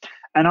 And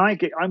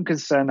I'm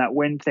concerned that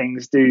when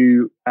things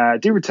do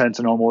return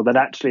to normal, that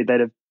actually they'd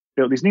have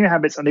built these new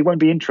habits and they won't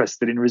be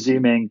interested in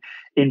resuming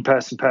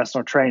in-person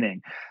personal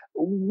training.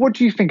 What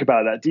do you think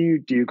about that? Do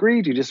you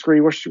agree? Do you disagree?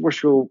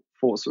 What's your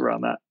thoughts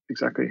around that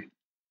exactly?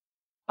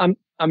 I'm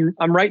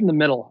right in the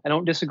middle. I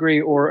don't disagree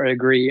or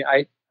agree.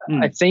 I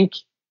think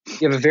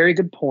you have a very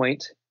good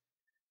point,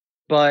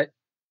 but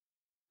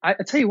I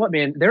tell you what,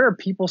 man, there are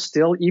people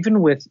still,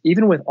 even with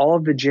all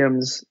of the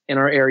gyms in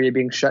our area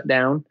being shut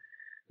down,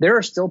 there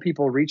are still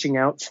people reaching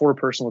out for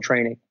personal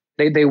training.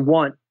 They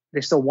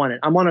still want it.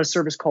 I'm on a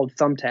service called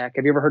Thumbtack.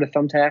 Have you ever heard of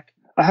Thumbtack?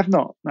 I have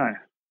not. No.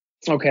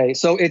 Okay,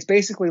 so it's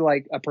basically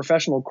like a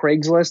professional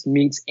Craigslist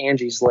meets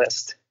Angie's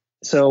List.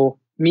 So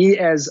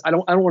I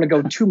don't want to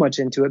go too much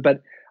into it,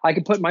 but I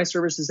could put my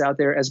services out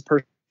there as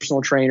a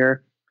personal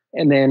trainer,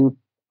 and then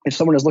if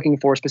someone is looking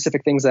for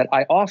specific things that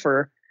I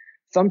offer,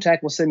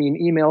 Thumbtack will send me an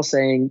email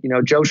saying,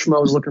 Joe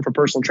Schmo is looking for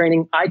personal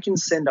training. I can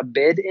send a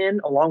bid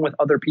in along with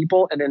other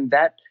people, and then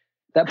that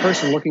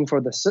person looking for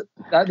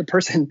the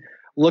person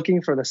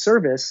looking for the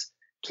service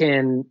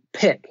can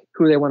pick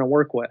who they want to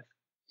work with.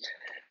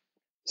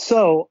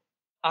 So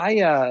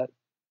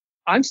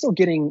I'm still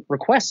getting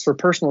requests for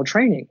personal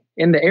training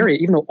in the area,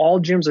 even though all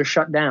gyms are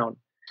shut down.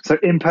 So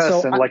in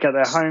person, like at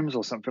their homes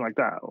or something like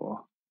that,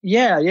 or?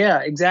 Yeah,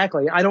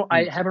 exactly.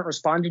 I haven't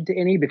responded to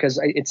any because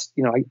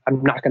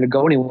I'm not going to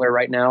go anywhere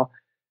right now.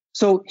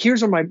 So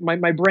here's where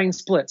my brain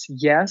splits.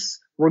 Yes,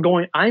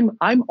 I'm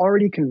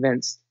already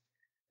convinced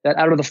that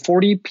out of the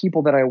 40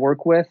 people that I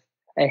work with,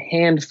 a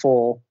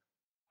handful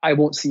I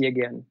won't see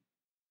again.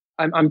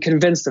 I'm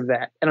convinced of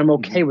that, and I'm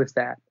okay with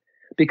that,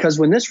 because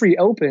when this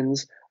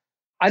reopens,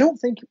 I don't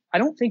think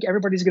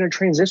everybody's going to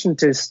transition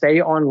to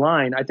stay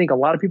online. I think a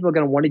lot of people are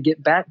going to want to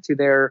get back to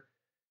their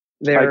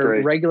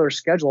regular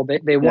schedule.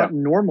 They want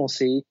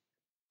normalcy.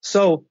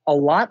 So a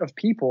lot of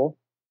people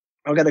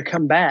are going to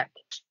come back.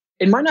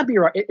 It might not be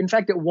right. In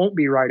fact, it won't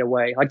be right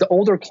away. Like the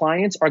older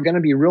clients are going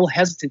to be real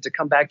hesitant to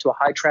come back to a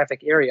high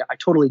traffic area. I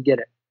totally get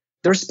it.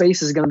 Their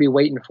space is going to be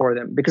waiting for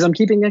them because I'm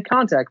keeping in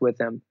contact with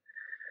them.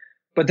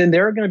 But then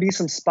there are going to be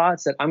some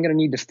spots that I'm going to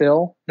need to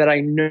fill that I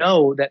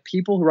know that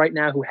people right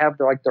now who have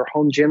their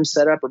home gym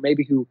set up, or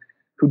maybe who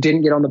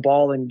didn't get on the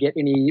ball and get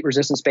any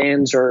resistance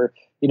bands or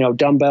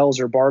dumbbells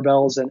or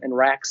barbells and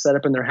racks set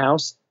up in their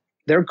house,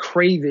 they're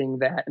craving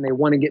that and they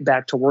want to get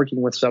back to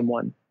working with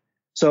someone.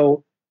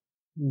 So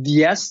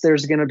yes,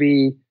 there's going to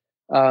be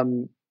a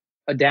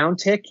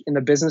downtick in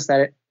the business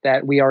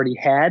that we already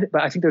had,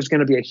 but I think there's going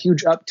to be a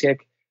huge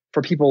uptick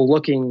for people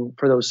looking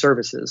for those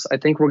services. I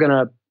think we're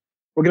going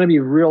to be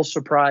real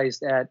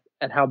surprised at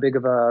how big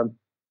of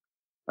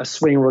a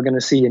swing we're going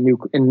to see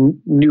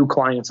in new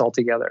clients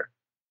altogether.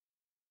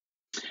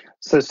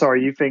 So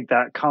sorry, you think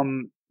that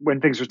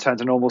when things return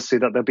to normalcy,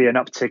 that there'll be an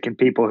uptick in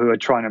people who are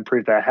trying to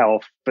improve their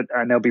health,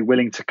 and they'll be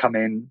willing to come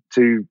in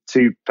to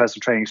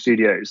personal training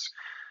studios?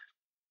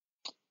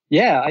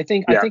 Yeah, I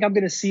think I'm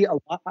going to see a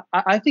lot.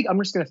 I think I'm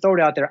just going to throw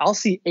it out there. I'll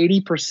see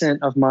 80%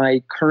 of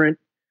my current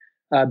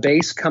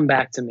base come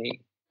back to me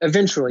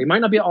eventually. It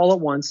might not be all at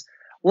once.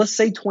 Let's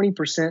say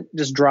 20%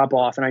 just drop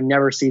off and I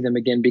never see them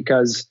again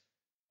because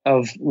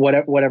of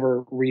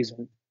whatever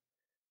reason.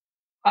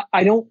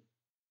 I don't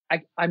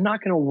I'm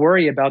not going to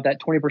worry about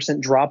that 20%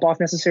 drop off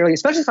necessarily,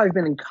 especially if I've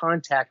been in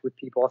contact with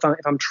people,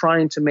 if I'm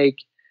trying to make,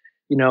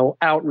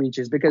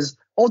 outreaches, because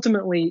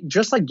ultimately,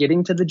 just like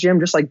getting to the gym,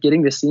 just like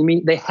getting to see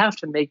me, they have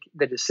to make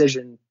the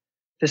decision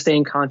to stay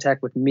in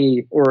contact with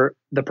me or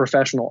the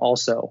professional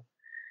also.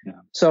 Yeah.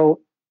 So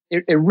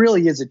it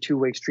really is a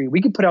two-way street.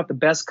 We can put out the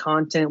best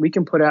content. We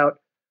can put out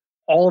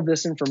all of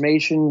this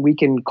information. We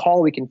can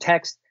call, we can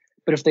text,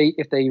 but if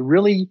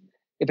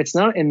it's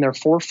not in their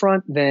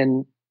forefront,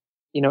 then,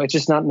 it's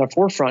just not in their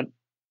forefront.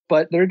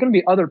 But there are going to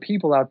be other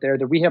people out there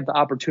that we have the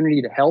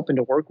opportunity to help and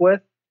to work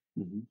with.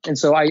 Mm-hmm. And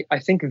so I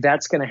think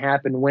that's going to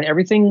happen when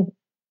everything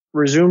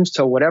resumes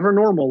to whatever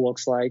normal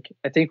looks like.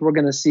 I think we're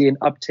going to see an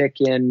uptick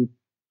in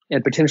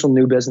potential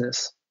new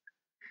business.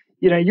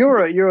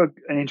 You're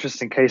an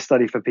interesting case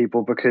study for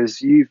people,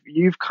 because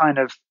you've kind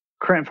of,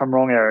 correct me if I'm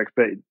wrong, Eric,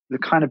 but the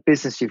kind of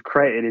business you've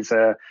created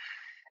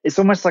it's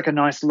almost like a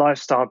nice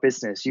lifestyle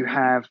business. You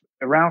have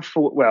around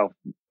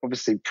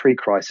obviously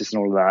pre-crisis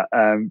and all of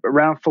that,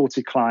 around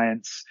 40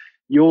 clients.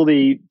 You're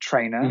the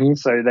trainer, mm-hmm.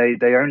 So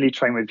they only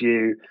train with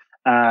you,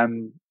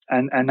 and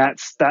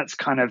that's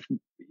kind of,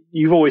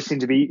 you've always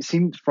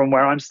seemed from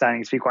where I'm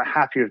standing to be quite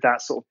happy with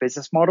that sort of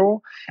business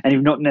model, and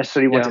you've not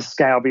necessarily want to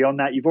scale beyond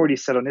that. You've already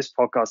said on this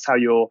podcast how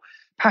you're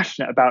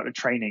passionate about the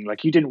training.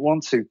 Like, you didn't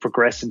want to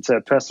progress into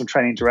a personal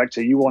training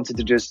director. You wanted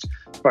to just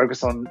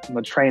focus on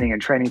the training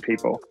and training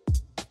people.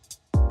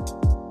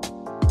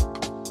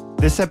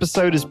 This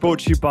episode is brought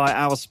to you by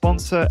our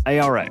sponsor,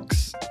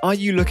 ARX. Are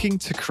you looking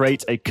to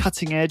create a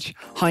cutting-edge,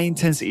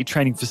 high-intensity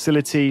training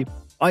facility?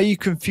 Are you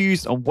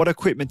confused on what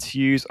equipment to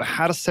use or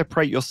how to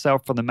separate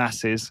yourself from the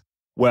masses?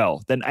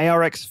 Well, then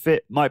ARX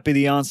Fit might be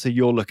the answer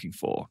you're looking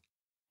for.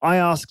 I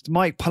asked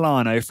Mike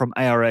Polano from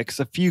ARX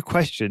a few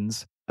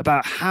questions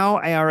about how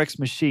ARX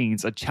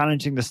machines are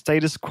challenging the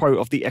status quo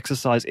of the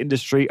exercise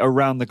industry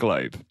around the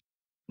globe.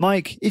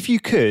 Mike, if you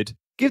could,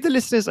 give the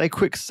listeners a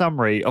quick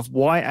summary of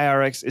why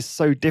ARX is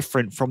so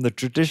different from the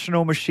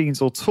traditional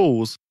machines or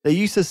tools they're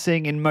used to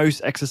seeing in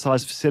most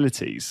exercise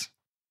facilities.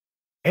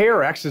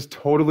 ARX is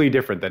totally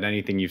different than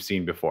anything you've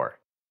seen before.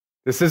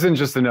 This isn't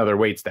just another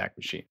weight stack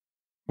machine.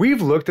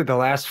 We've looked at the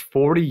last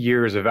 40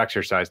 years of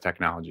exercise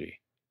technology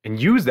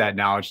and used that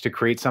knowledge to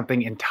create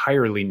something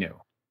entirely new.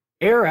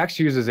 ARX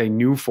uses a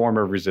new form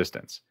of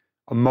resistance,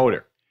 a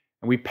motor,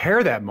 and we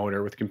pair that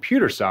motor with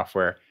computer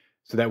software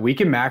so that we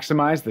can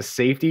maximize the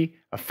safety,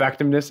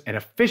 effectiveness, and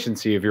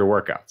efficiency of your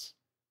workouts.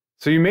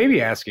 So you may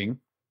be asking,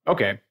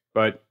 okay,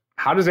 but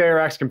how does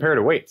ARX compare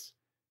to weights?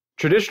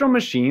 Traditional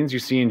machines you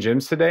see in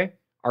gyms today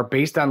are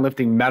based on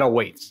lifting metal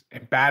weights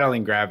and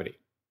battling gravity.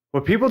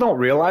 What people don't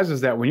realize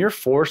is that when you're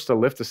forced to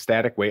lift a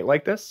static weight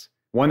like this,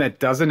 one that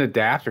doesn't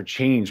adapt or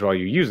change while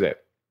you use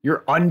it,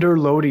 you're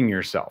underloading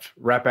yourself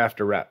rep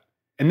after rep.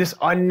 And this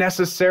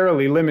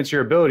unnecessarily limits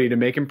your ability to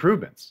make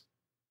improvements.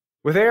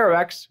 With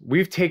ARX,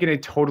 we've taken a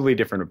totally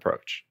different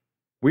approach.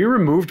 We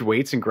removed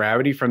weights and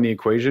gravity from the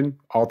equation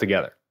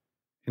altogether.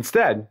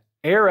 Instead,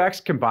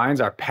 ARX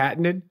combines our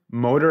patented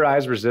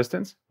motorized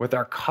resistance with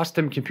our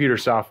custom computer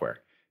software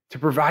to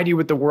provide you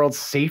with the world's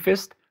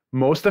safest,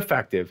 most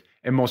effective,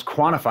 and most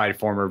quantified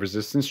form of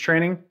resistance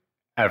training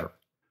ever.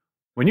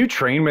 When you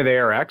train with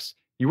ARX,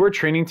 you are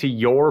training to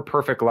your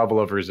perfect level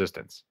of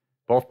resistance,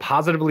 both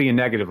positively and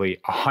negatively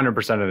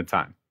 100% of the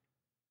time.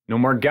 No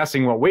more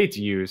guessing what weight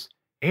to use.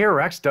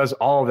 ARX does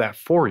all of that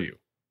for you,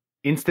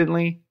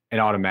 instantly and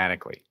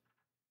automatically.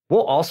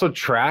 We'll also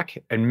track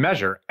and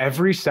measure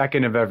every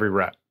second of every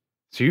rep,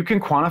 so you can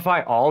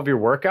quantify all of your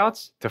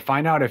workouts to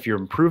find out if you're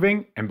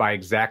improving and by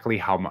exactly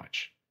how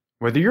much.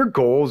 Whether your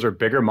goals are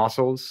bigger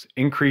muscles,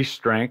 increased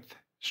strength,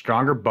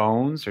 stronger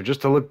bones, or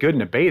just to look good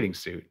in a bathing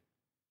suit,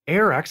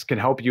 ARX can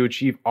help you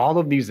achieve all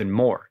of these and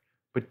more,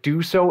 but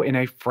do so in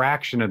a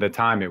fraction of the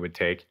time it would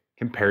take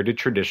compared to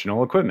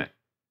traditional equipment.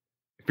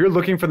 If you're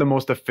looking for the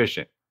most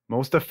efficient,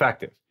 most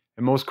effective,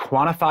 and most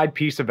quantified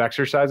piece of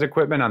exercise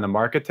equipment on the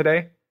market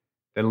today,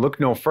 then look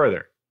no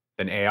further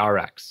than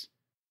ARX.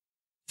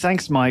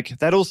 Thanks, Mike.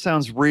 That all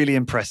sounds really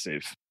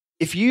impressive.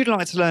 If you'd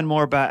like to learn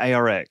more about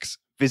ARX,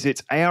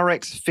 visit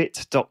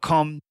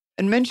arxfit.com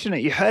and mention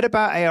that you heard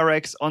about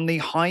ARX on the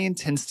High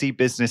Intensity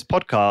Business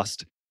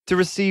podcast to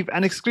receive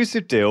an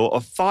exclusive deal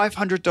of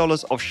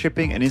 $500 off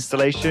shipping and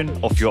installation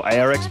of your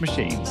ARX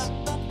machines.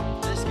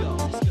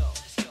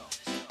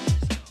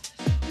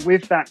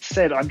 With that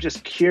said, I'm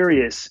just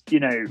curious,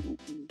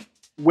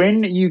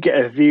 when you get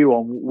a view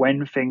on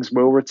when things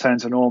will return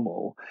to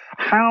normal,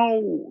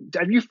 how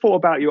have you thought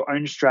about your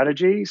own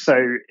strategy? So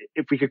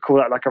if we could call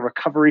that like a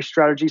recovery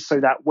strategy,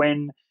 so that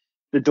when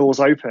the doors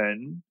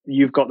open,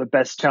 you've got the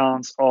best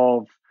chance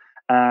of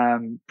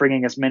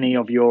bringing as many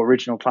of your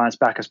original clients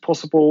back as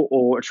possible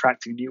or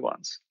attracting new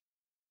ones?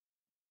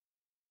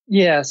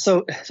 Yeah,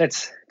 so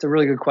it's a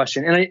really good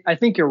question. And I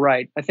think you're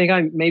right. I think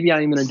I'm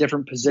in a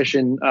different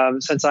position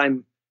since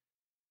I'm,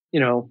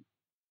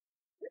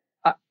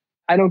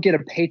 I don't get a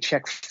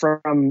paycheck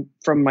from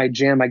my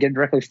gym. I get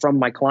directly from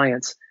my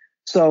clients.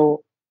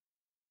 So,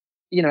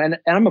 and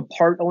I'm a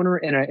part owner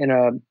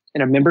in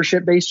in a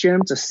membership-based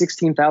gym. It's a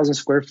 16,000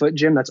 square foot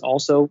gym that's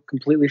also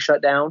completely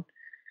shut down.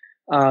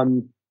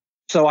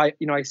 So I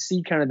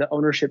see kind of the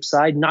ownership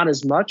side, not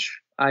as much.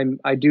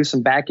 I do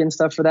some back end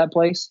stuff for that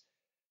place,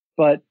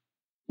 but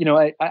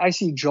I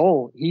see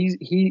Joel. He's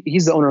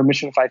the owner of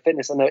Mission 5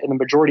 Fitness and the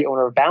majority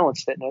owner of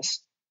Balance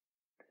Fitness.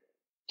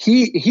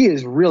 He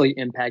is really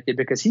impacted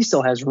because he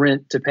still has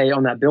rent to pay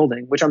on that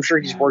building, which I'm sure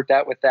he's worked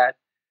out with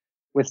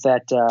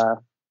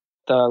the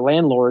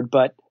landlord.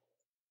 But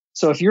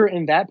so if you're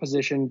in that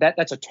position,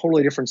 that's a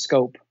totally different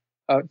scope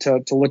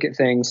to look at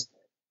things.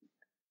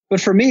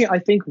 But for me, I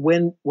think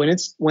when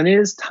it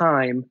is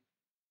time,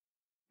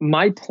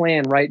 my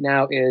plan right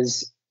now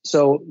is,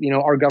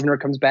 our governor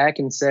comes back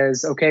and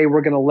says, okay,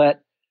 we're going to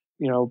let,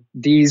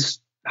 these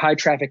high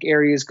traffic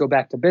areas go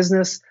back to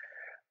business.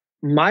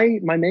 My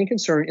main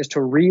concern is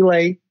to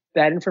relay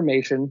that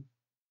information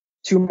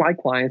to my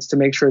clients to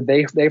make sure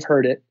they've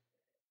heard it.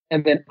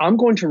 And then I'm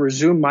going to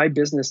resume my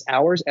business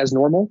hours as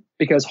normal,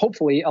 because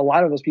hopefully a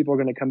lot of those people are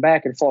going to come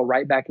back and fall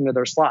right back into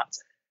their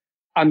slots.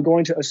 I'm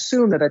going to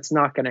assume that that's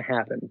not going to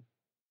happen.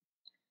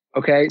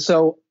 Okay.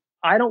 So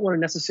I don't want to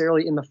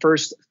necessarily in the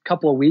first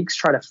couple of weeks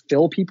try to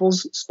fill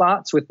people's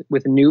spots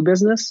with new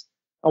business.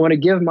 I want to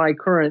give my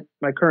current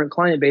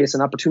client base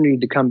an opportunity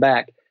to come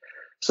back.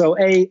 So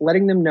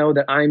letting them know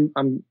that I'm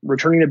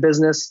returning to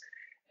business,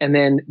 and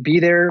then be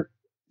there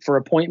for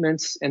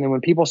appointments. And then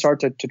when people start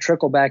to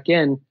trickle back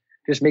in,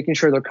 just making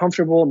sure they're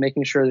comfortable,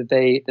 making sure that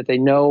they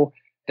know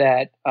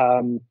that,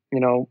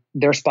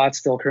 their spot's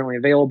still currently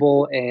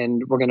available,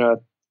 and we're going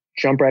to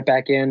jump right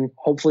back in,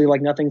 hopefully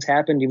like nothing's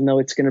happened, even though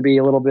it's going to be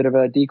a little bit of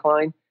a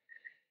decline.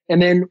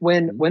 And then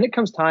when it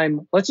comes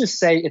time, let's just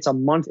say it's a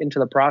month into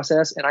the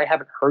process and I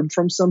haven't heard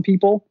from some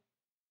people,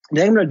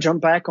 then I'm going to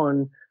jump back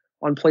on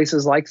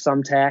places like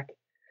Thumbtack,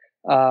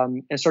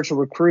 and start to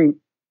recruit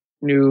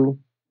new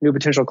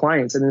potential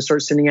clients, and then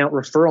start sending out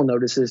referral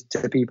notices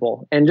to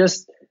people and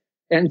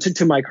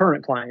to my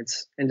current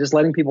clients, and just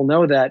letting people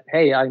know that,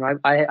 hey,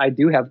 I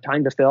do have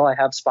time to fill. I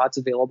have spots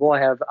available.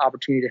 I have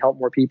opportunity to help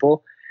more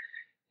people,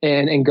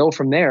 and go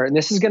from there. And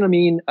this is going to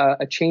mean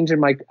a change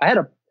in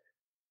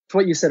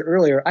what you said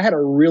earlier, I had a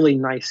really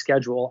nice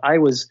schedule. I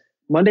was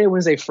Monday,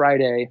 Wednesday,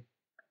 Friday,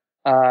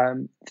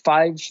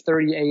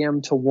 5:30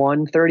 a.m. to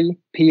 1:30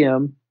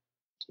 p.m.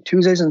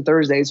 Tuesdays and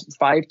Thursdays,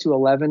 5 to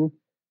 11.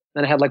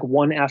 Then I had like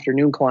one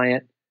afternoon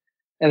client.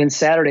 And then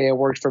Saturday I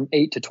worked from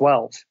 8 to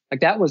 12.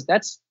 Like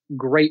that's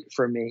great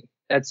for me.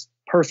 That's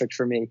perfect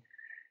for me.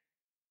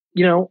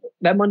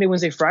 That Monday,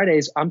 Wednesday,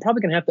 Fridays, I'm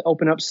probably going to have to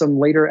open up some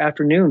later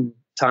afternoon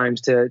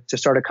times to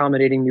start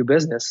accommodating new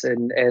business.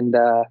 And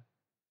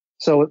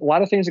so a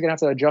lot of things are going to have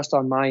to adjust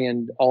on my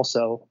end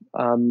also.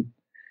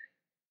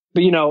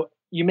 But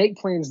you make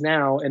plans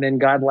now and then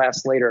God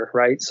laughs later,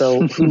 right?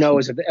 So who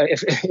knows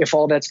if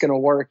all that's going to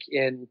work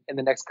in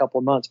the next couple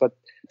of months. But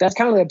that's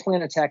kind of the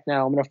plan attack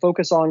now. I'm going to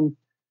focus on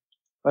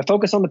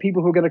the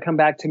people who are going to come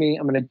back to me.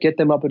 I'm going to get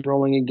them up and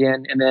rolling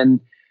again. And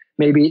then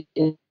maybe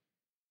in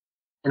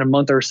a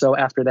month or so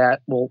after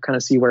that, we'll kind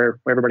of see where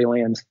everybody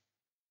lands.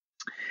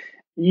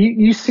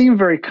 You seem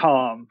very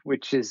calm,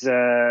 which is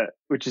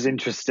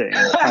interesting,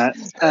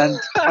 and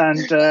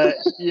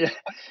yeah,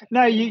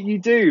 no, you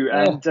do,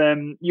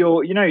 and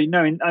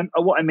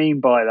what I mean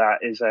by that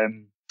is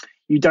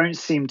you don't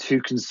seem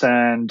too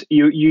concerned.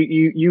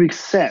 You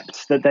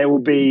accept that there will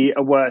be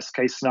a worst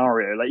case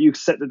scenario, like you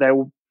accept that there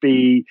will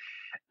be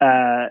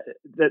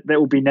that there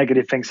will be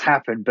negative things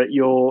happen, but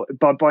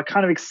by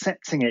kind of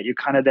accepting it, you're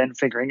kind of then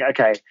figuring,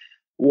 okay,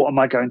 what am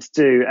I going to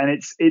do? And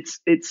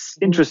it's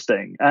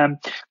interesting.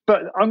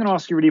 But I'm going to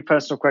ask you a really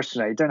personal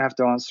question. You don't have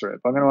to answer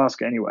it, but I'm going to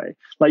ask it anyway.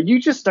 Like, you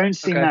just don't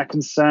seem that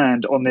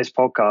concerned on this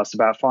podcast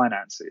about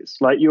finances.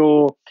 Like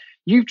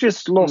you've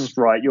just lost,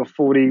 right? Your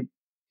 40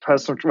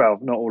 personal, well,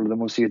 not all of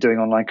them. Obviously, you're doing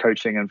online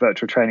coaching and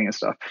virtual training and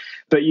stuff,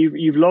 but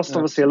you've lost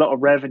obviously a lot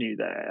of revenue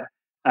there.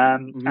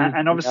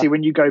 And obviously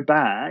when you go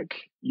back,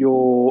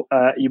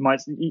 it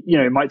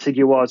might take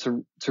you a while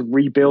to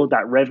rebuild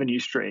that revenue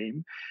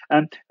stream.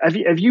 Have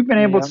you been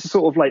able to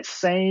sort of like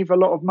save a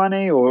lot of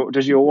money, or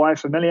does your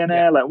wife a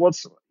millionaire? Like,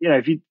 what's,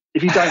 if you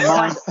don't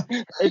mind,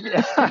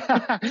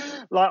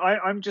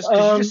 I'm just,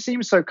 'cause you just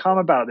seem so calm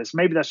about this.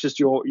 Maybe that's just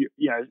your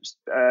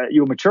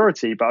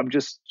maturity, but I'm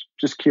just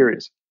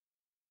curious.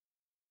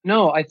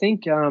 No, I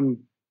think,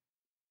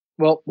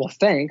 well,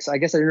 thanks. I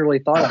guess I didn't really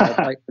thought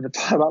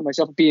about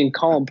myself being a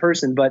calm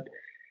person, but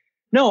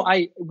no,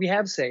 we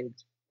have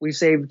saved. We've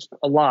saved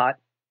a lot,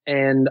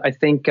 and I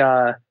think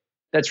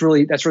that's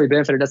really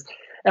benefited us.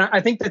 And I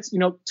think that's,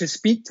 to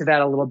speak to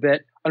that a little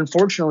bit.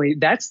 Unfortunately,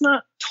 that's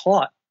not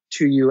taught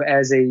to you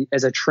as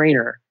a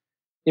trainer.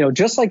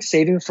 Just like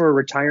saving for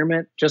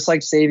retirement, just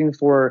like saving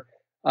for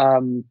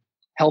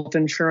health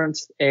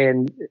insurance,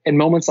 and in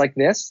moments like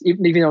this,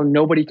 even though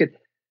nobody could.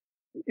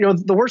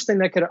 The worst thing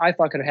that I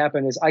thought could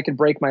happen is I could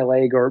break my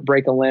leg or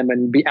break a limb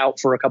and be out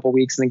for a couple of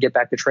weeks and then get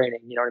back to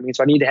training. You know what I mean?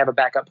 So I need to have a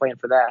backup plan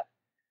for that.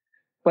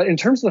 But in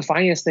terms of the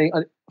finance thing,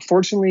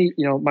 unfortunately,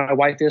 my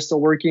wife is still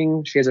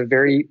working. She has a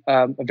very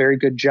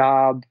good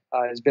job.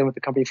 Has been with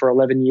the company for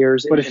 11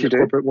 years in the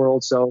corporate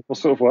world. So what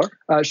sort of work?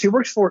 She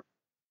works for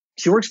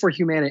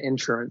Humana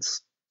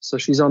Insurance. So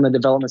she's on the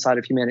development side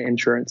of Humana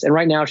Insurance. And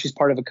right now she's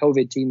part of a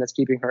COVID team that's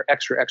keeping her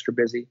extra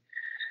busy.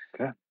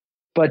 Okay.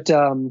 But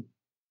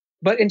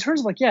in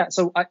terms of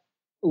so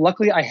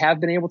luckily I have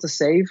been able to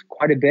save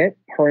quite a bit.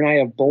 Her and I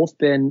have both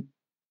been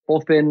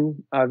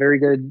very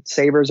good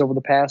savers over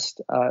the past,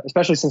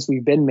 especially since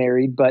we've been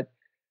married. But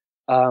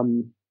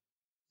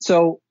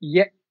so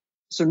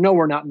no,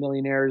 we're not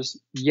millionaires.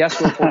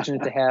 Yes, we're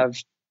fortunate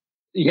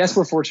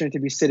to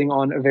be sitting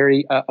on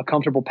a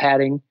comfortable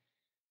padding.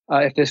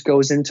 If this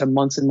goes into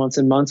months and months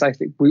and months, I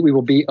think we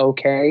will be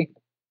okay.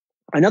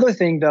 Another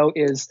thing though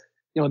is,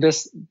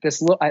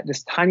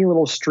 this tiny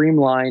little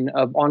streamline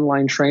of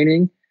online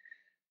training,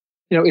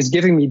 is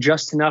giving me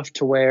just enough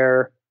to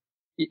where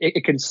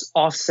it could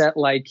offset,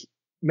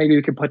 maybe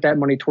we could put that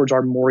money towards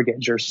our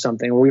mortgage or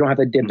something, where we don't have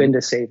to dip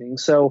into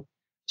savings. So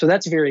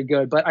that's very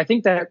good. But I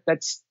think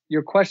that's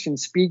your question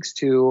speaks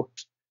to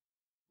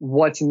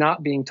what's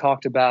not being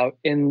talked about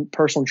in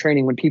personal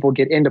training when people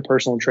get into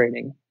personal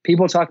training.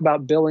 People talk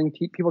about billing.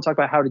 People talk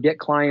about how to get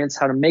clients,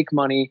 how to make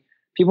money.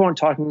 People aren't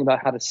talking about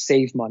how to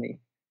save money.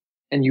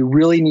 And you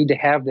really need to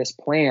have this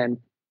plan,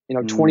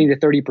 20 to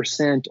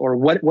 30% or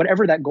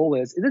whatever that goal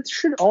is. It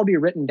should all be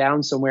written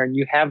down somewhere, and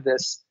you have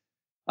this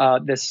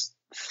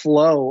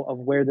flow of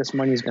where this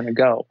money is going to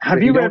go.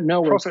 Have you read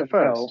Profit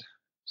First?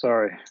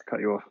 Sorry,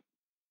 cut you off.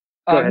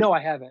 No,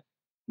 I haven't.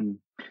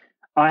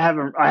 I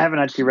haven't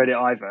actually read it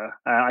either.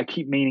 I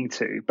keep meaning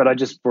to, but I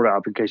just brought it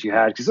up in case you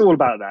had, because it's all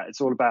about that.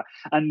 It's all about,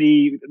 and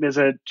there's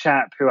a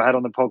chap who I had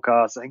on the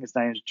podcast, I think his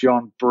name is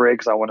John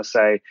Briggs, I want to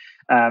say,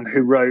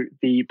 who wrote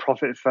the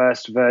Profit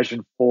First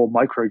version for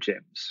micro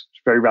gyms.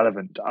 It's very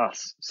relevant to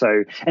us.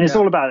 So, and it's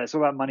all about it. It's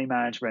all about money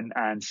management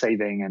and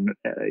saving and,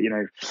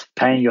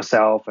 paying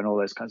yourself and all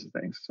those kinds of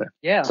things. So,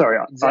 sorry,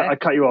 exactly. I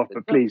cut you off,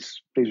 but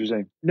please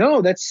resume.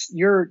 No,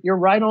 you're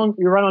right on.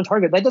 You're right on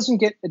target. It doesn't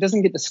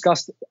get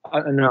discussed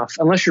enough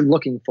unless you're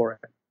looking for it,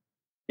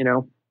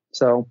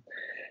 So,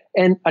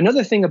 and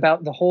another thing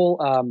about the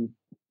whole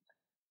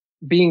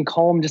being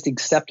calm, just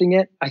accepting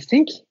it. I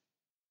think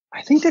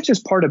that's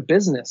just part of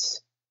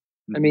business.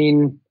 I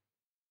mean,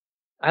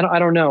 I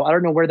don't know. I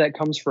don't know where that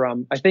comes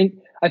from. I think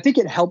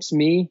it helps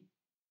me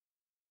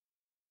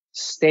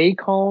stay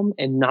calm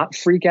and not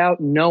freak out,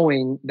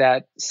 knowing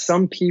that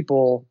some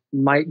people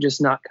might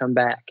just not come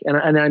back,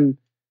 and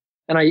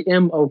I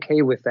am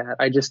okay with that.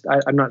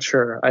 I'm not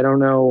sure. I don't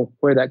know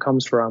where that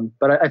comes from,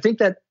 but I think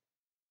that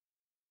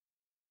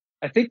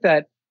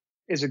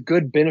is a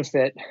good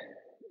benefit.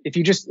 If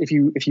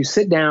you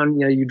sit down,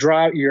 you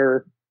draw out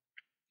your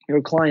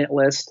client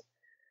list.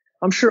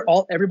 I'm sure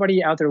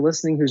everybody out there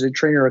listening who's a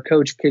trainer or a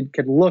coach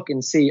could look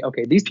and see,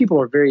 okay, these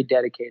people are very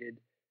dedicated.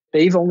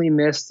 They've only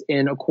missed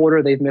in a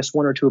quarter. They've missed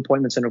 1 or 2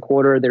 appointments in a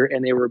quarter.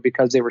 They were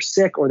because they were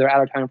sick or they're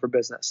out of time for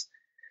business.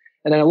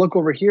 And then I look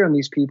over here on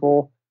these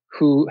people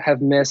who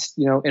have missed,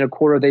 in a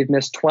quarter, they've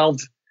missed 12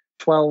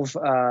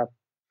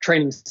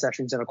 training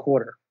sessions in a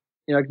quarter.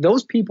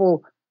 Those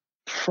people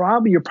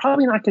you're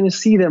probably not going to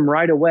see them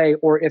right away,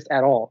 or if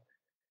at all.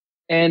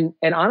 And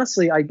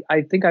honestly,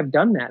 I think I've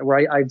done that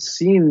where I've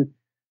seen,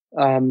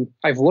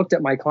 I've looked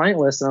at my client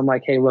list and I'm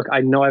like, hey, look,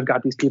 I know I've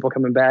got these people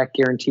coming back,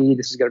 guaranteed.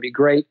 This is going to be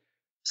great.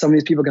 Some of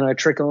these people are going to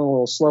trickle in a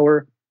little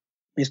slower.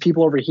 These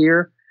people over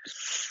here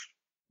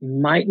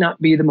might not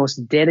be the most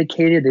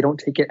dedicated. They don't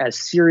take it as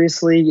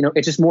seriously.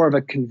 It's just more of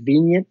a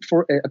convenience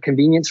for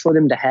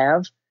them to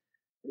have.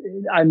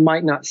 I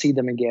might not see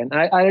them again.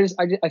 I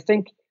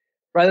think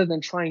rather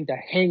than trying to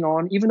hang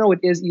on, even though it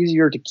is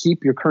easier to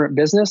keep your current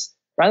business,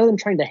 rather than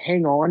trying to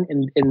hang on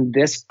in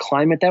this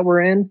climate that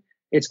we're in,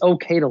 it's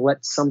okay to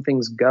let some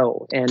things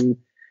go. And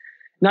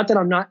not that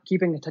I'm not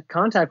keeping in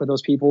contact with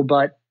those people,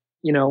 but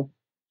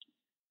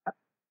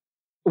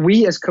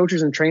we as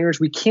coaches and trainers,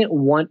 we can't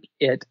want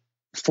it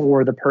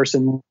for the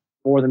person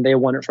more than they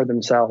want it for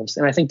themselves.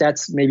 And I think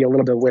that's maybe a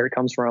little bit where it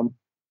comes from.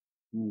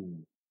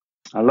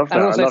 I love that. I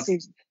don't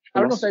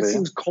know if that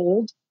seems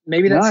cold.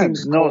 Maybe that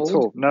seems cold. Not at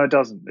all. No, it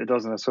doesn't. It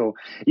doesn't at all.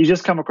 You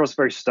just come across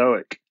very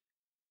stoic.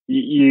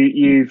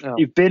 You've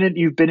been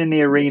in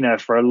the arena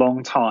for a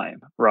long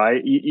time,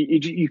 right?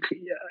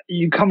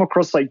 You come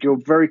across like you're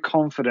very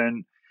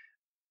confident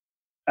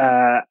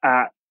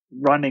at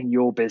running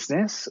your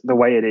business the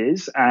way it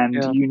is, and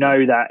you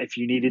know that if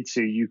you needed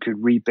to, you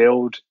could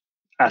rebuild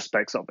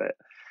aspects of it.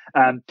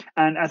 And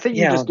I think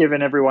you've just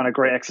given everyone a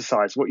great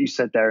exercise. What you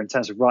said there in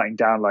terms of writing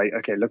down, like,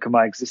 okay, look at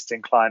my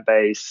existing client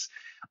base,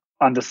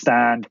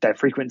 understand their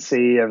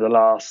frequency over the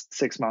last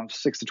 6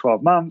 to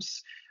 12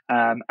 months.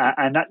 And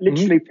that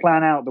literally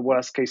plan out the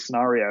worst case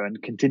scenario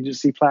and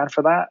contingency plan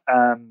for that.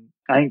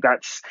 I think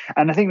that's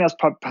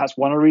perhaps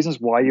one of the reasons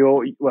why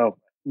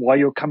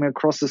you're coming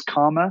across as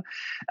calmer,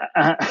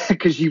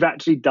 because you've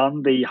actually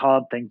done the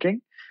hard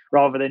thinking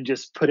rather than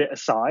just put it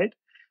aside.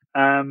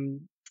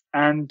 And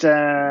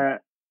there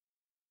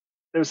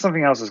was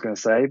something else I was going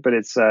to say, but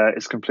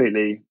it's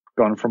completely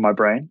gone from my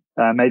brain.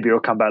 Maybe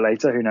it'll come back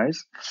later. Who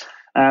knows?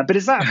 But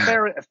is that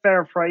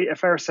a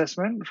fair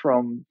assessment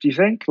from? Do you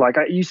think? Like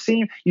you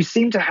seem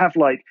to have,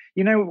 like,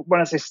 you know,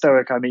 when I say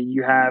stoic, I mean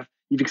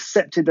you've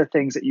accepted the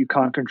things that you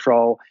can't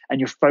control and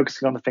you're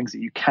focusing on the things that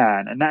you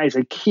can, and that is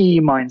a key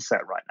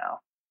mindset right now.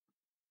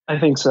 I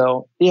think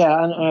so.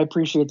 Yeah, and I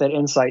appreciate that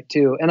insight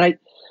too. And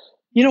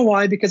you know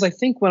why? Because I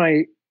think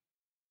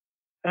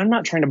I'm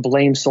not trying to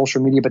blame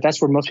social media, but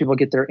that's where most people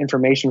get their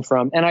information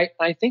from. And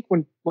I think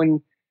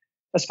when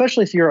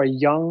especially if you're a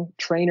young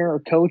trainer or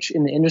coach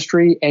in the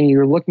industry and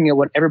you're looking at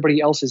what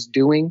everybody else is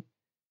doing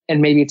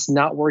and maybe it's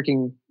not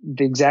working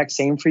the exact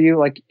same for you,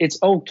 like, it's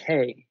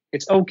okay.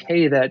 It's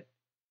okay that,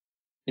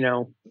 you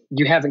know,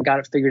 you haven't got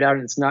it figured out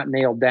and it's not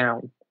nailed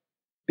down.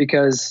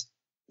 Because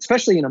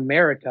especially in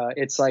America,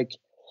 it's like,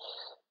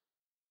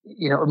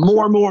 you know,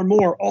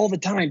 more all the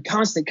time,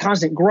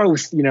 constant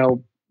growth, you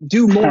know,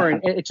 do more.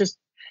 And it just,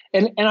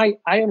 and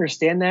I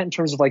understand that in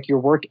terms of like your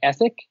work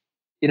ethic,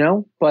 you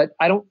know, but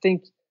I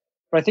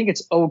think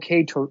it's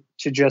okay to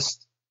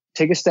just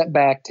take a step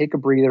back, take a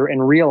breather,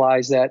 and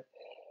realize that,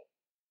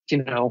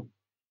 you know,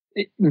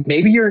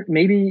 maybe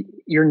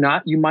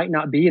you might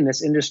not be in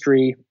this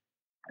industry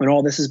when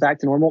all this is back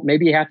to normal.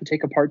 Maybe you have to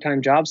take a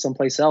part-time job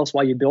someplace else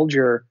while you build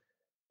your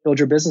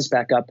business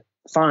back up.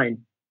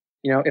 Fine.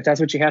 You know, if that's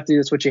what you have to do,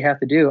 that's what you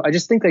have to do. I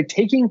just think like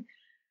taking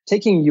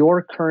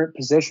your current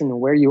position and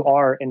where you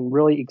are and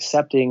really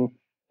accepting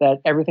that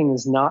everything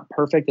is not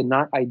perfect and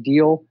not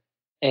ideal,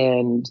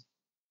 and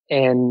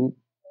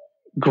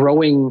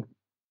growing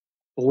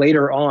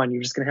later on,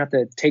 you're just going to have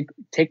to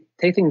take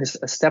things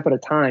a step at a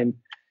time.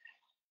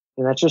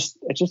 And you're just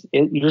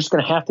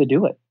going to have to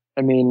do it.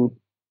 I mean,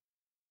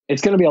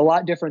 it's going to be a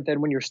lot different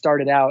than when you're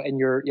started out and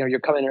you're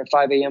coming in at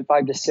 5 a.m.,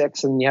 5 to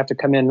 6, and you have to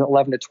come in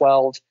 11 to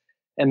 12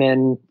 and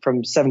then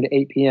from 7 to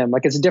 8 p.m.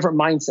 Like, it's a different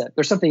mindset.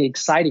 There's something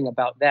exciting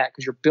about that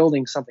because you're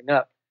building something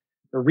up.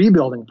 The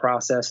rebuilding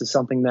process is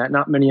something that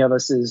not many of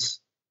us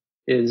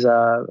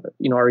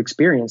are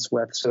experienced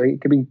with. So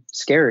it could be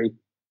scary.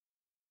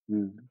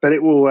 But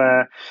it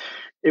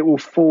will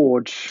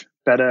forge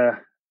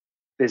better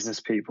business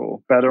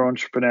people, better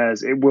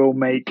entrepreneurs. It will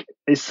make,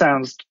 it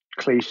sounds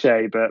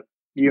cliche, but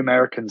you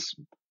Americans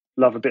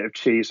love a bit of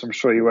cheese. I'm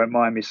sure you won't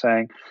mind me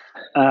saying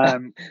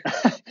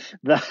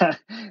that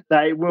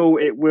it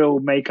will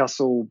make us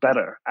all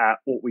better at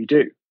what we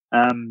do.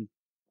 You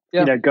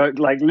know,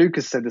 like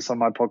Lucas said this on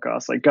my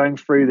podcast, like going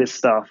through this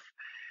stuff,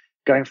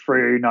 going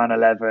through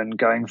 9/11,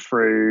 going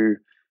through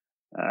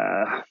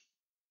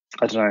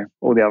I don't know,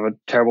 all the other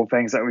terrible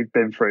things that we've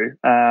been through.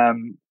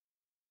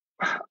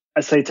 I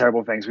say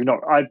terrible things.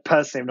 I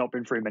personally have not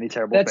been through many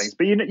terrible things,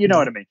 but you know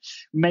what I mean.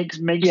 Makes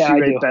you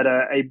a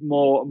better, a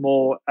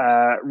more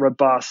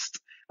robust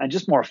and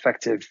just more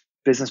effective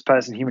business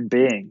person, human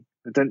being.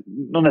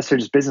 Not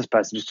necessarily just business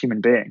person, just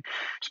human being,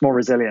 just more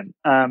resilient.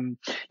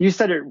 You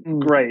said it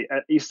great.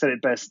 You said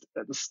it best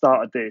at the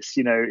start of this.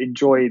 You know,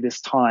 enjoy this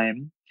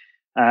time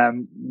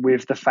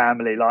with the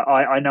family. Like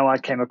I know I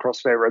came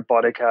across very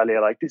robotic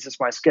earlier, like this is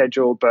my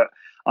schedule, but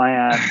I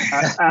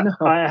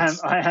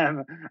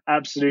am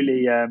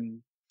absolutely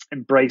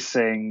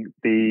embracing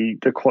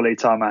the quality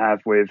time I have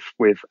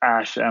with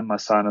Ash and my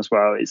son as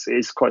well.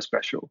 It's quite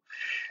special.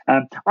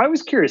 I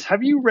was curious,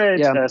 have you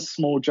read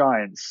Small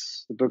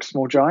Giants, the book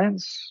Small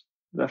Giants?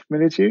 Is that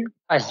familiar to you?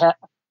 I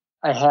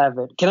have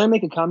it. Can I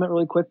make a comment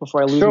really quick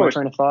before I lose my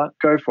train of thought?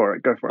 Go for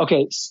it.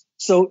 Okay,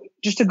 so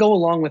just to go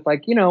along with,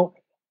 like, you know,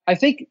 I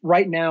think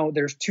right now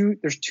there's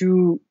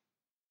two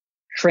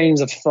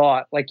trains of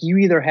thought. Like, you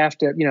either have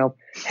to, you know,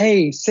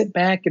 hey, sit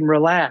back and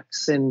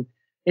relax and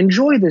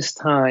enjoy this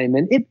time,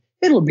 and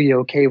it'll be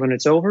okay when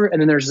it's over.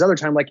 And then there's this other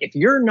time, like, if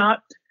you're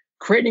not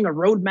creating a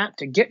roadmap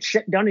to get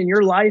shit done in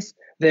your life,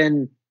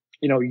 then,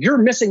 you know, you're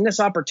missing this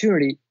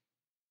opportunity.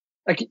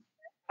 Like,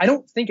 I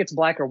don't think it's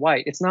black or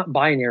white. It's not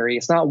binary.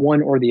 It's not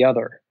one or the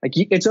other. Like,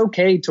 it's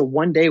okay to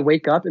one day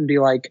wake up and be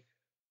like,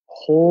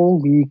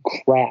 holy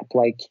crap,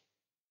 like,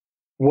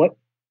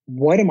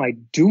 what am I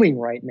doing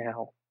right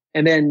now?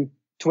 And then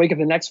to wake up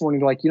the next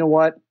morning and be like, you know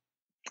what?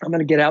 I'm going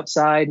to get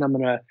outside and I'm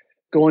going to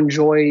go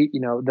enjoy,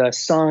 you know, the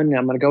sun.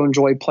 I'm going to go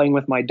enjoy playing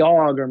with my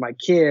dog or my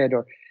kid,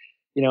 or,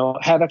 you know,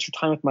 have extra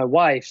time with my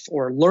wife,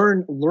 or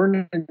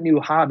learn a new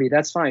hobby.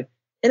 That's fine.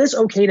 It is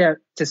okay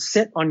to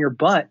sit on your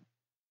butt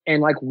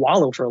and like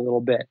wallow for a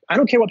little bit. I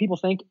don't care what people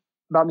think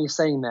about me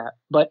saying that,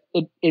 but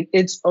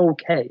it's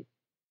okay.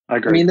 I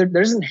agree. I mean, there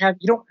doesn't have,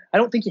 I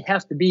don't think you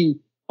have to be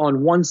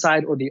on one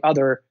side or the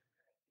other.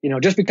 You know,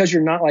 just because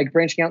you're not like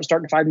branching out and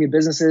starting 5 new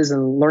businesses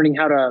and learning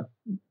how to,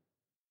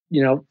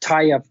 you know,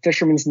 tie a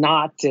fisherman's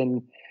knot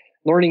and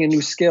learning a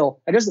new skill,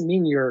 it doesn't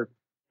mean you're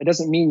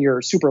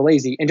super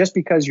lazy. And just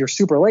because you're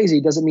super lazy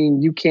doesn't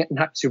mean you can't,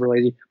 not super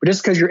lazy, but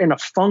just because you're in a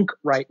funk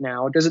right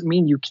now, it doesn't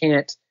mean you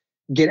can't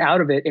get out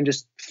of it and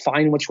just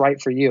find what's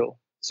right for you.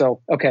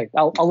 So, okay,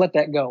 I'll let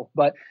that go.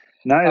 But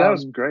no, that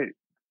was great.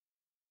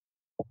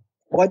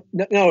 What?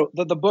 No,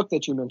 the book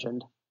that you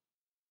mentioned.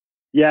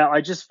 Yeah,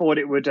 I just thought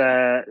it would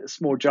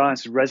Small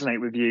Giants would resonate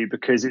with you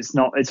because it's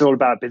all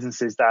about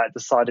businesses that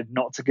decided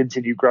not to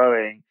continue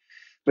growing,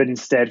 but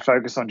instead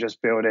focus on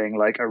just building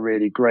like a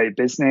really great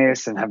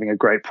business and having a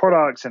great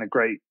product and a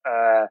great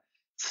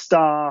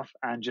staff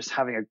and just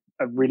having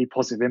a really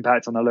positive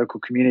impact on the local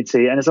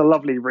community. And it's a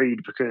lovely read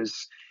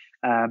because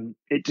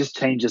it just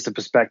changes the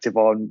perspective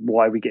on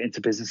why we get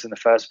into business in the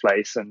first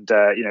place. And,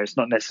 it's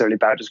not necessarily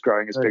about just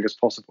growing as big as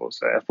possible.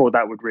 So I thought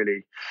that would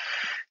really,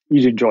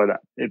 you'd enjoy that.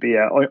 It'd be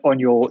on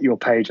your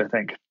page, I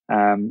think.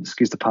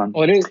 Excuse the pun.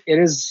 Oh, it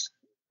is.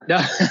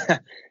 No.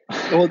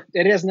 Well,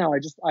 it is now. I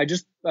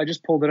just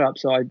pulled it up.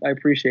 So I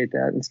appreciate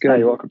that. It's good. Oh,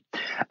 you're welcome.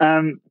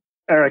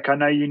 Eric, I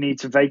know you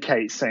need to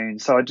vacate soon.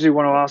 So I do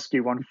want to ask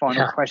you one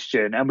final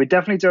question. And we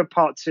definitely do a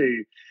part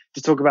 2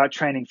 to talk about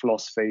training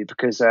philosophy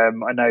because I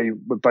know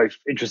we're both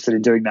interested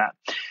in doing that.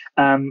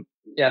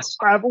 Yes.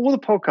 Out of all the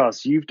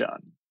podcasts you've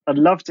done, I'd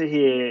love to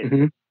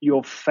hear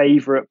your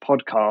favorite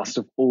podcast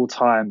of all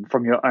time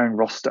from your own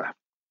roster.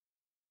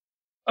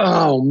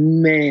 Oh,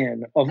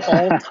 man. Of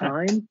all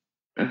time?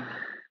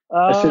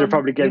 I should have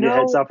probably gave you a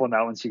heads up on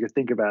that one so you could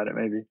think about it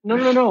maybe.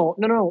 No.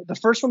 The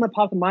first one that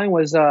popped in mind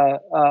was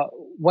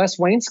Wes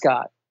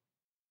Wainscott.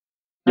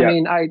 Yeah. I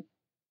mean,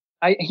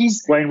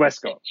 he's Wayne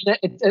Westcott.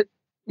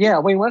 Yeah,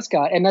 Wayne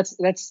Westcott. And that's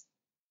I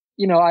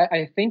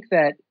think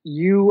that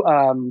you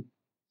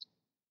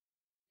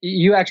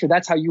actually,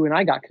 that's how you and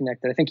I got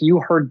connected. I think you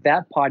heard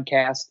that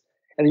podcast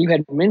and then you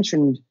had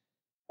mentioned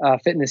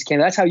Fitness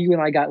Canada. That's how you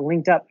and I got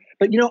linked up.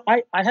 But,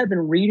 I have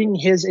been reading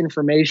his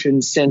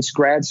information since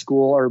grad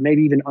school or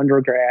maybe even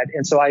undergrad.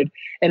 And so and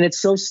it's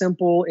so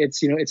simple.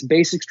 It's, it's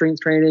basic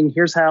strength training.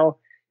 Here's how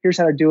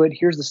to do it.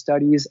 Here's the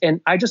studies.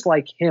 And I just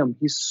like him.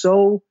 He's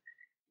so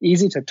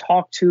easy to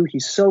talk to.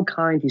 He's so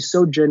kind. He's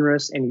so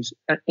generous and he's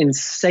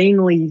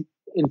insanely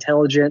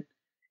intelligent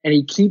and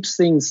he keeps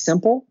things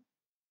simple,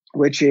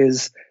 which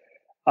is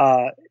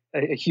a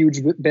huge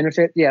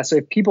benefit. Yeah. So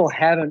if people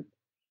haven't,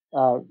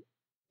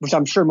 which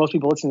I'm sure most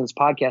people listening to this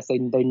podcast,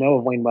 they know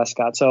of Wayne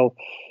Westcott. So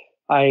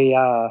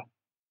I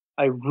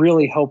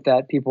really hope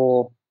that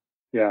people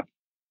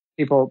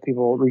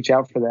reach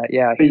out for that.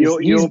 Yeah.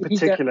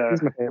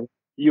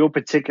 Your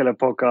particular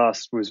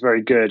podcast was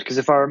very good because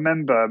if I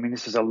remember, I mean,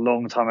 this is a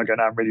long time ago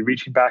now, I'm really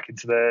reaching back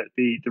into the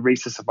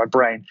recess of my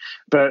brain.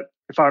 But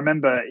if I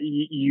remember,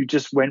 you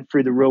just went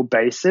through the real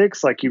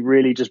basics. Like you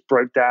really just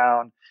broke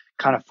down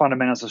kind of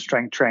fundamentals of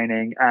strength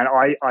training. And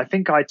I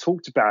think I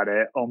talked about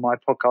it on my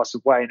podcast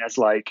with Wayne as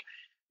like,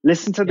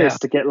 listen to this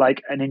to get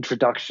like an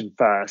introduction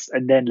first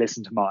and then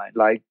listen to mine,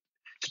 like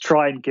to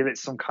try and give it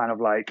some kind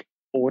of like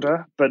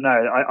order. But no,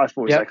 I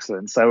thought it was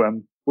excellent.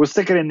 So we'll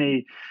stick it in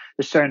the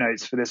show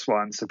notes for this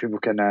one so people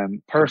can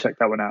check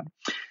that one out.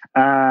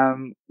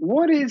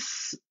 What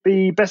is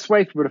the best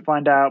way for people to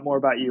find out more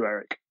about you,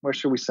 Eric? Where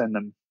should we send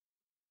them?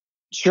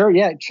 Sure.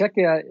 Yeah. Check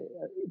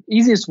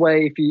easiest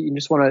way if you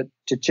just want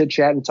to chit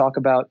chat and talk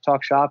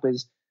shop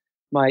is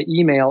my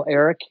email,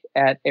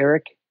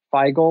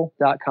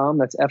 eric@ericfeigl.com.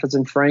 That's F as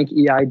in Frank,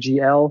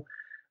 EIGL.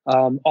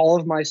 All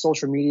of my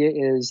social media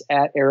is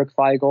at Eric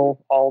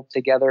Feigl, all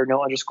together,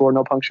 no underscore,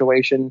 no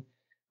punctuation.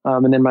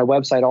 And then my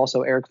website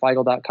also,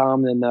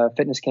 ericfeigl.com. And the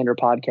Fitness Canada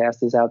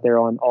podcast is out there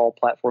on all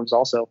platforms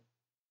also.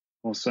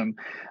 Awesome.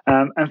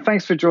 And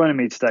thanks for joining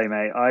me today,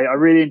 mate. I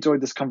really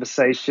enjoyed this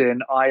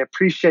conversation. I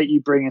appreciate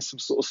you bringing some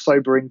sort of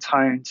sobering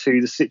tone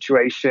to the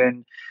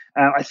situation.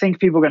 I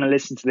think people are going to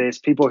listen to this,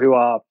 people who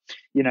are,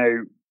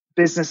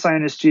 business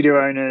owners,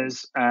 studio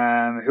owners, who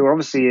are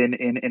obviously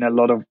in a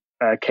lot of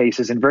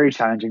cases in very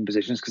challenging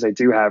positions because they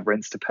do have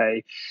rents to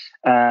pay,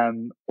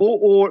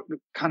 or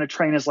kind of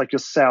trainers like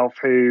yourself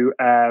who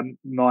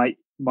might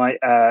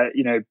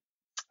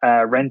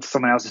rent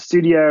someone else's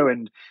studio,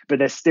 but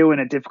they're still in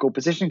a difficult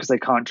position because they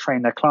can't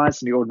train their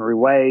clients in the ordinary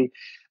way.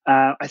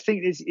 I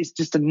think it's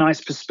just a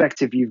nice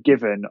perspective you've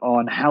given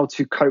on how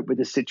to cope with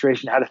this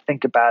situation, how to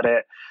think about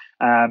it,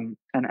 and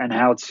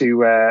how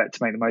to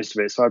make the most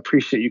of it. So I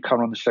appreciate you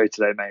coming on the show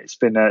today, mate. It's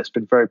been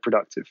very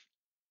productive.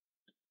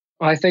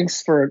 Well,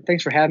 thanks for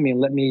having me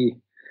and let me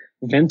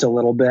vent a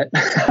little bit.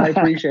 I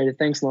appreciate it.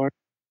 Thanks, Lauren.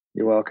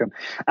 You're welcome.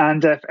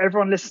 And for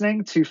everyone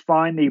listening, to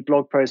find the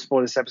blog post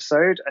for this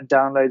episode and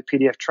download the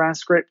PDF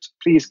transcript,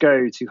 please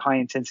go to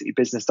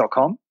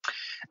highintensitybusiness.com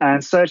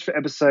and search for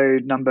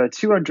episode number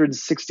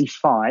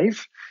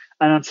 265.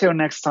 And until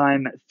next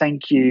time,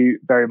 thank you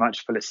very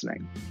much for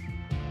listening.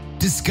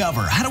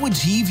 Discover how to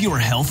achieve your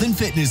health and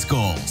fitness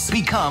goals,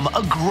 become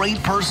a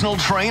great personal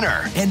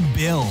trainer, and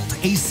build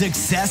a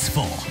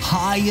successful,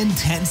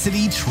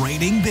 high-intensity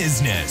training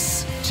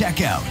business. Check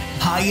out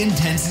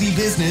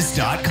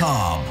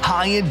highintensitybusiness.com.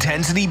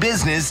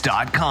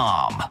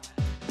 highintensitybusiness.com.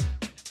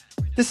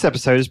 This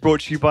episode is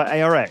brought to you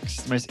by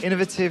ARX, the most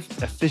innovative,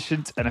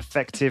 efficient, and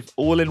effective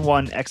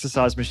all-in-one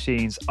exercise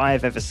machines I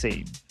have ever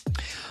seen.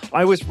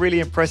 I was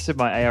really impressed with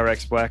my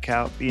ARX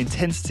workout. The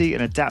intensity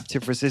and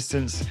adaptive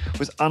resistance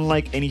was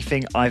unlike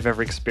anything I've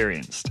ever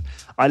experienced.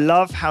 I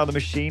love how the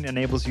machine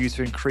enables you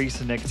to increase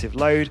the negative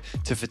load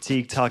to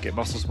fatigue target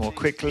muscles more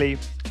quickly,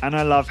 and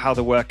I love how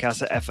the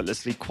workouts are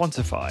effortlessly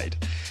quantified.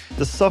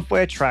 The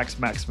software tracks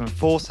maximum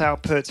force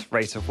output,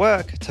 rate of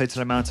work,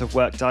 total amount of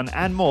work done,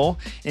 and more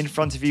in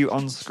front of you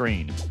on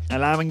screen,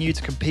 allowing you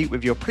to compete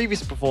with your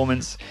previous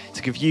performance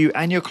to give you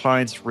and your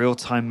clients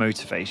real-time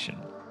motivation.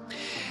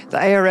 The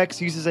ARX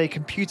uses a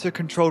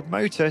computer-controlled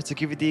motor to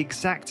give you the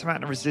exact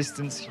amount of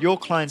resistance your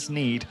clients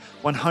need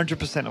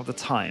 100% of the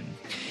time.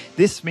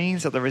 This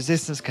means that the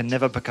resistance can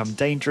never become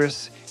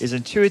dangerous, is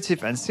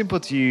intuitive and simple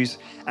to use,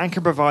 and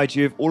can provide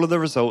you with all of the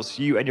results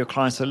you and your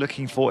clients are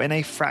looking for in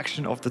a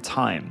fraction of the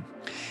time.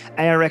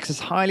 ARX is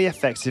highly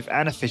effective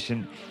and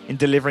efficient in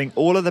delivering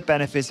all of the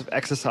benefits of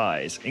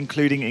exercise,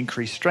 including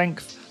increased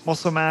strength,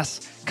 muscle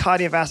mass,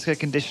 cardiovascular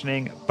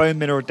conditioning, bone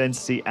mineral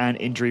density, and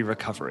injury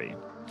recovery.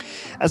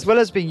 As well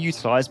as being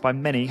utilized by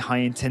many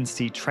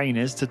high-intensity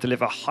trainers to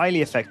deliver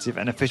highly effective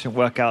and efficient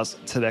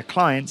workouts to their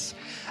clients,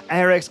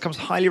 ARX comes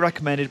highly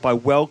recommended by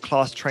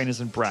world-class trainers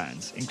and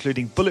brands,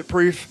 including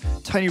Bulletproof,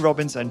 Tony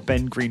Robbins, and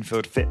Ben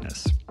Greenfield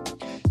Fitness.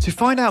 To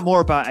find out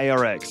more about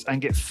ARX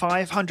and get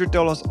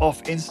 $500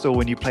 off install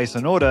when you place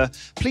an order,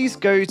 please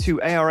go to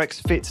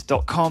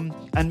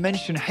arxfit.com and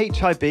mention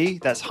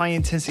HIB, that's High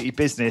Intensity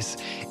Business,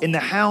 in the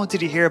How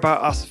Did You Hear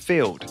About Us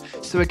field.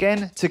 So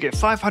again, to get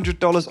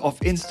 $500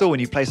 off install when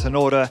you place an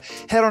order,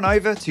 head on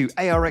over to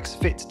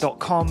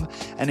arxfit.com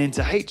and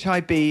enter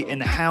HIB in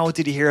the How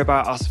Did You Hear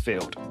About Us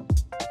field.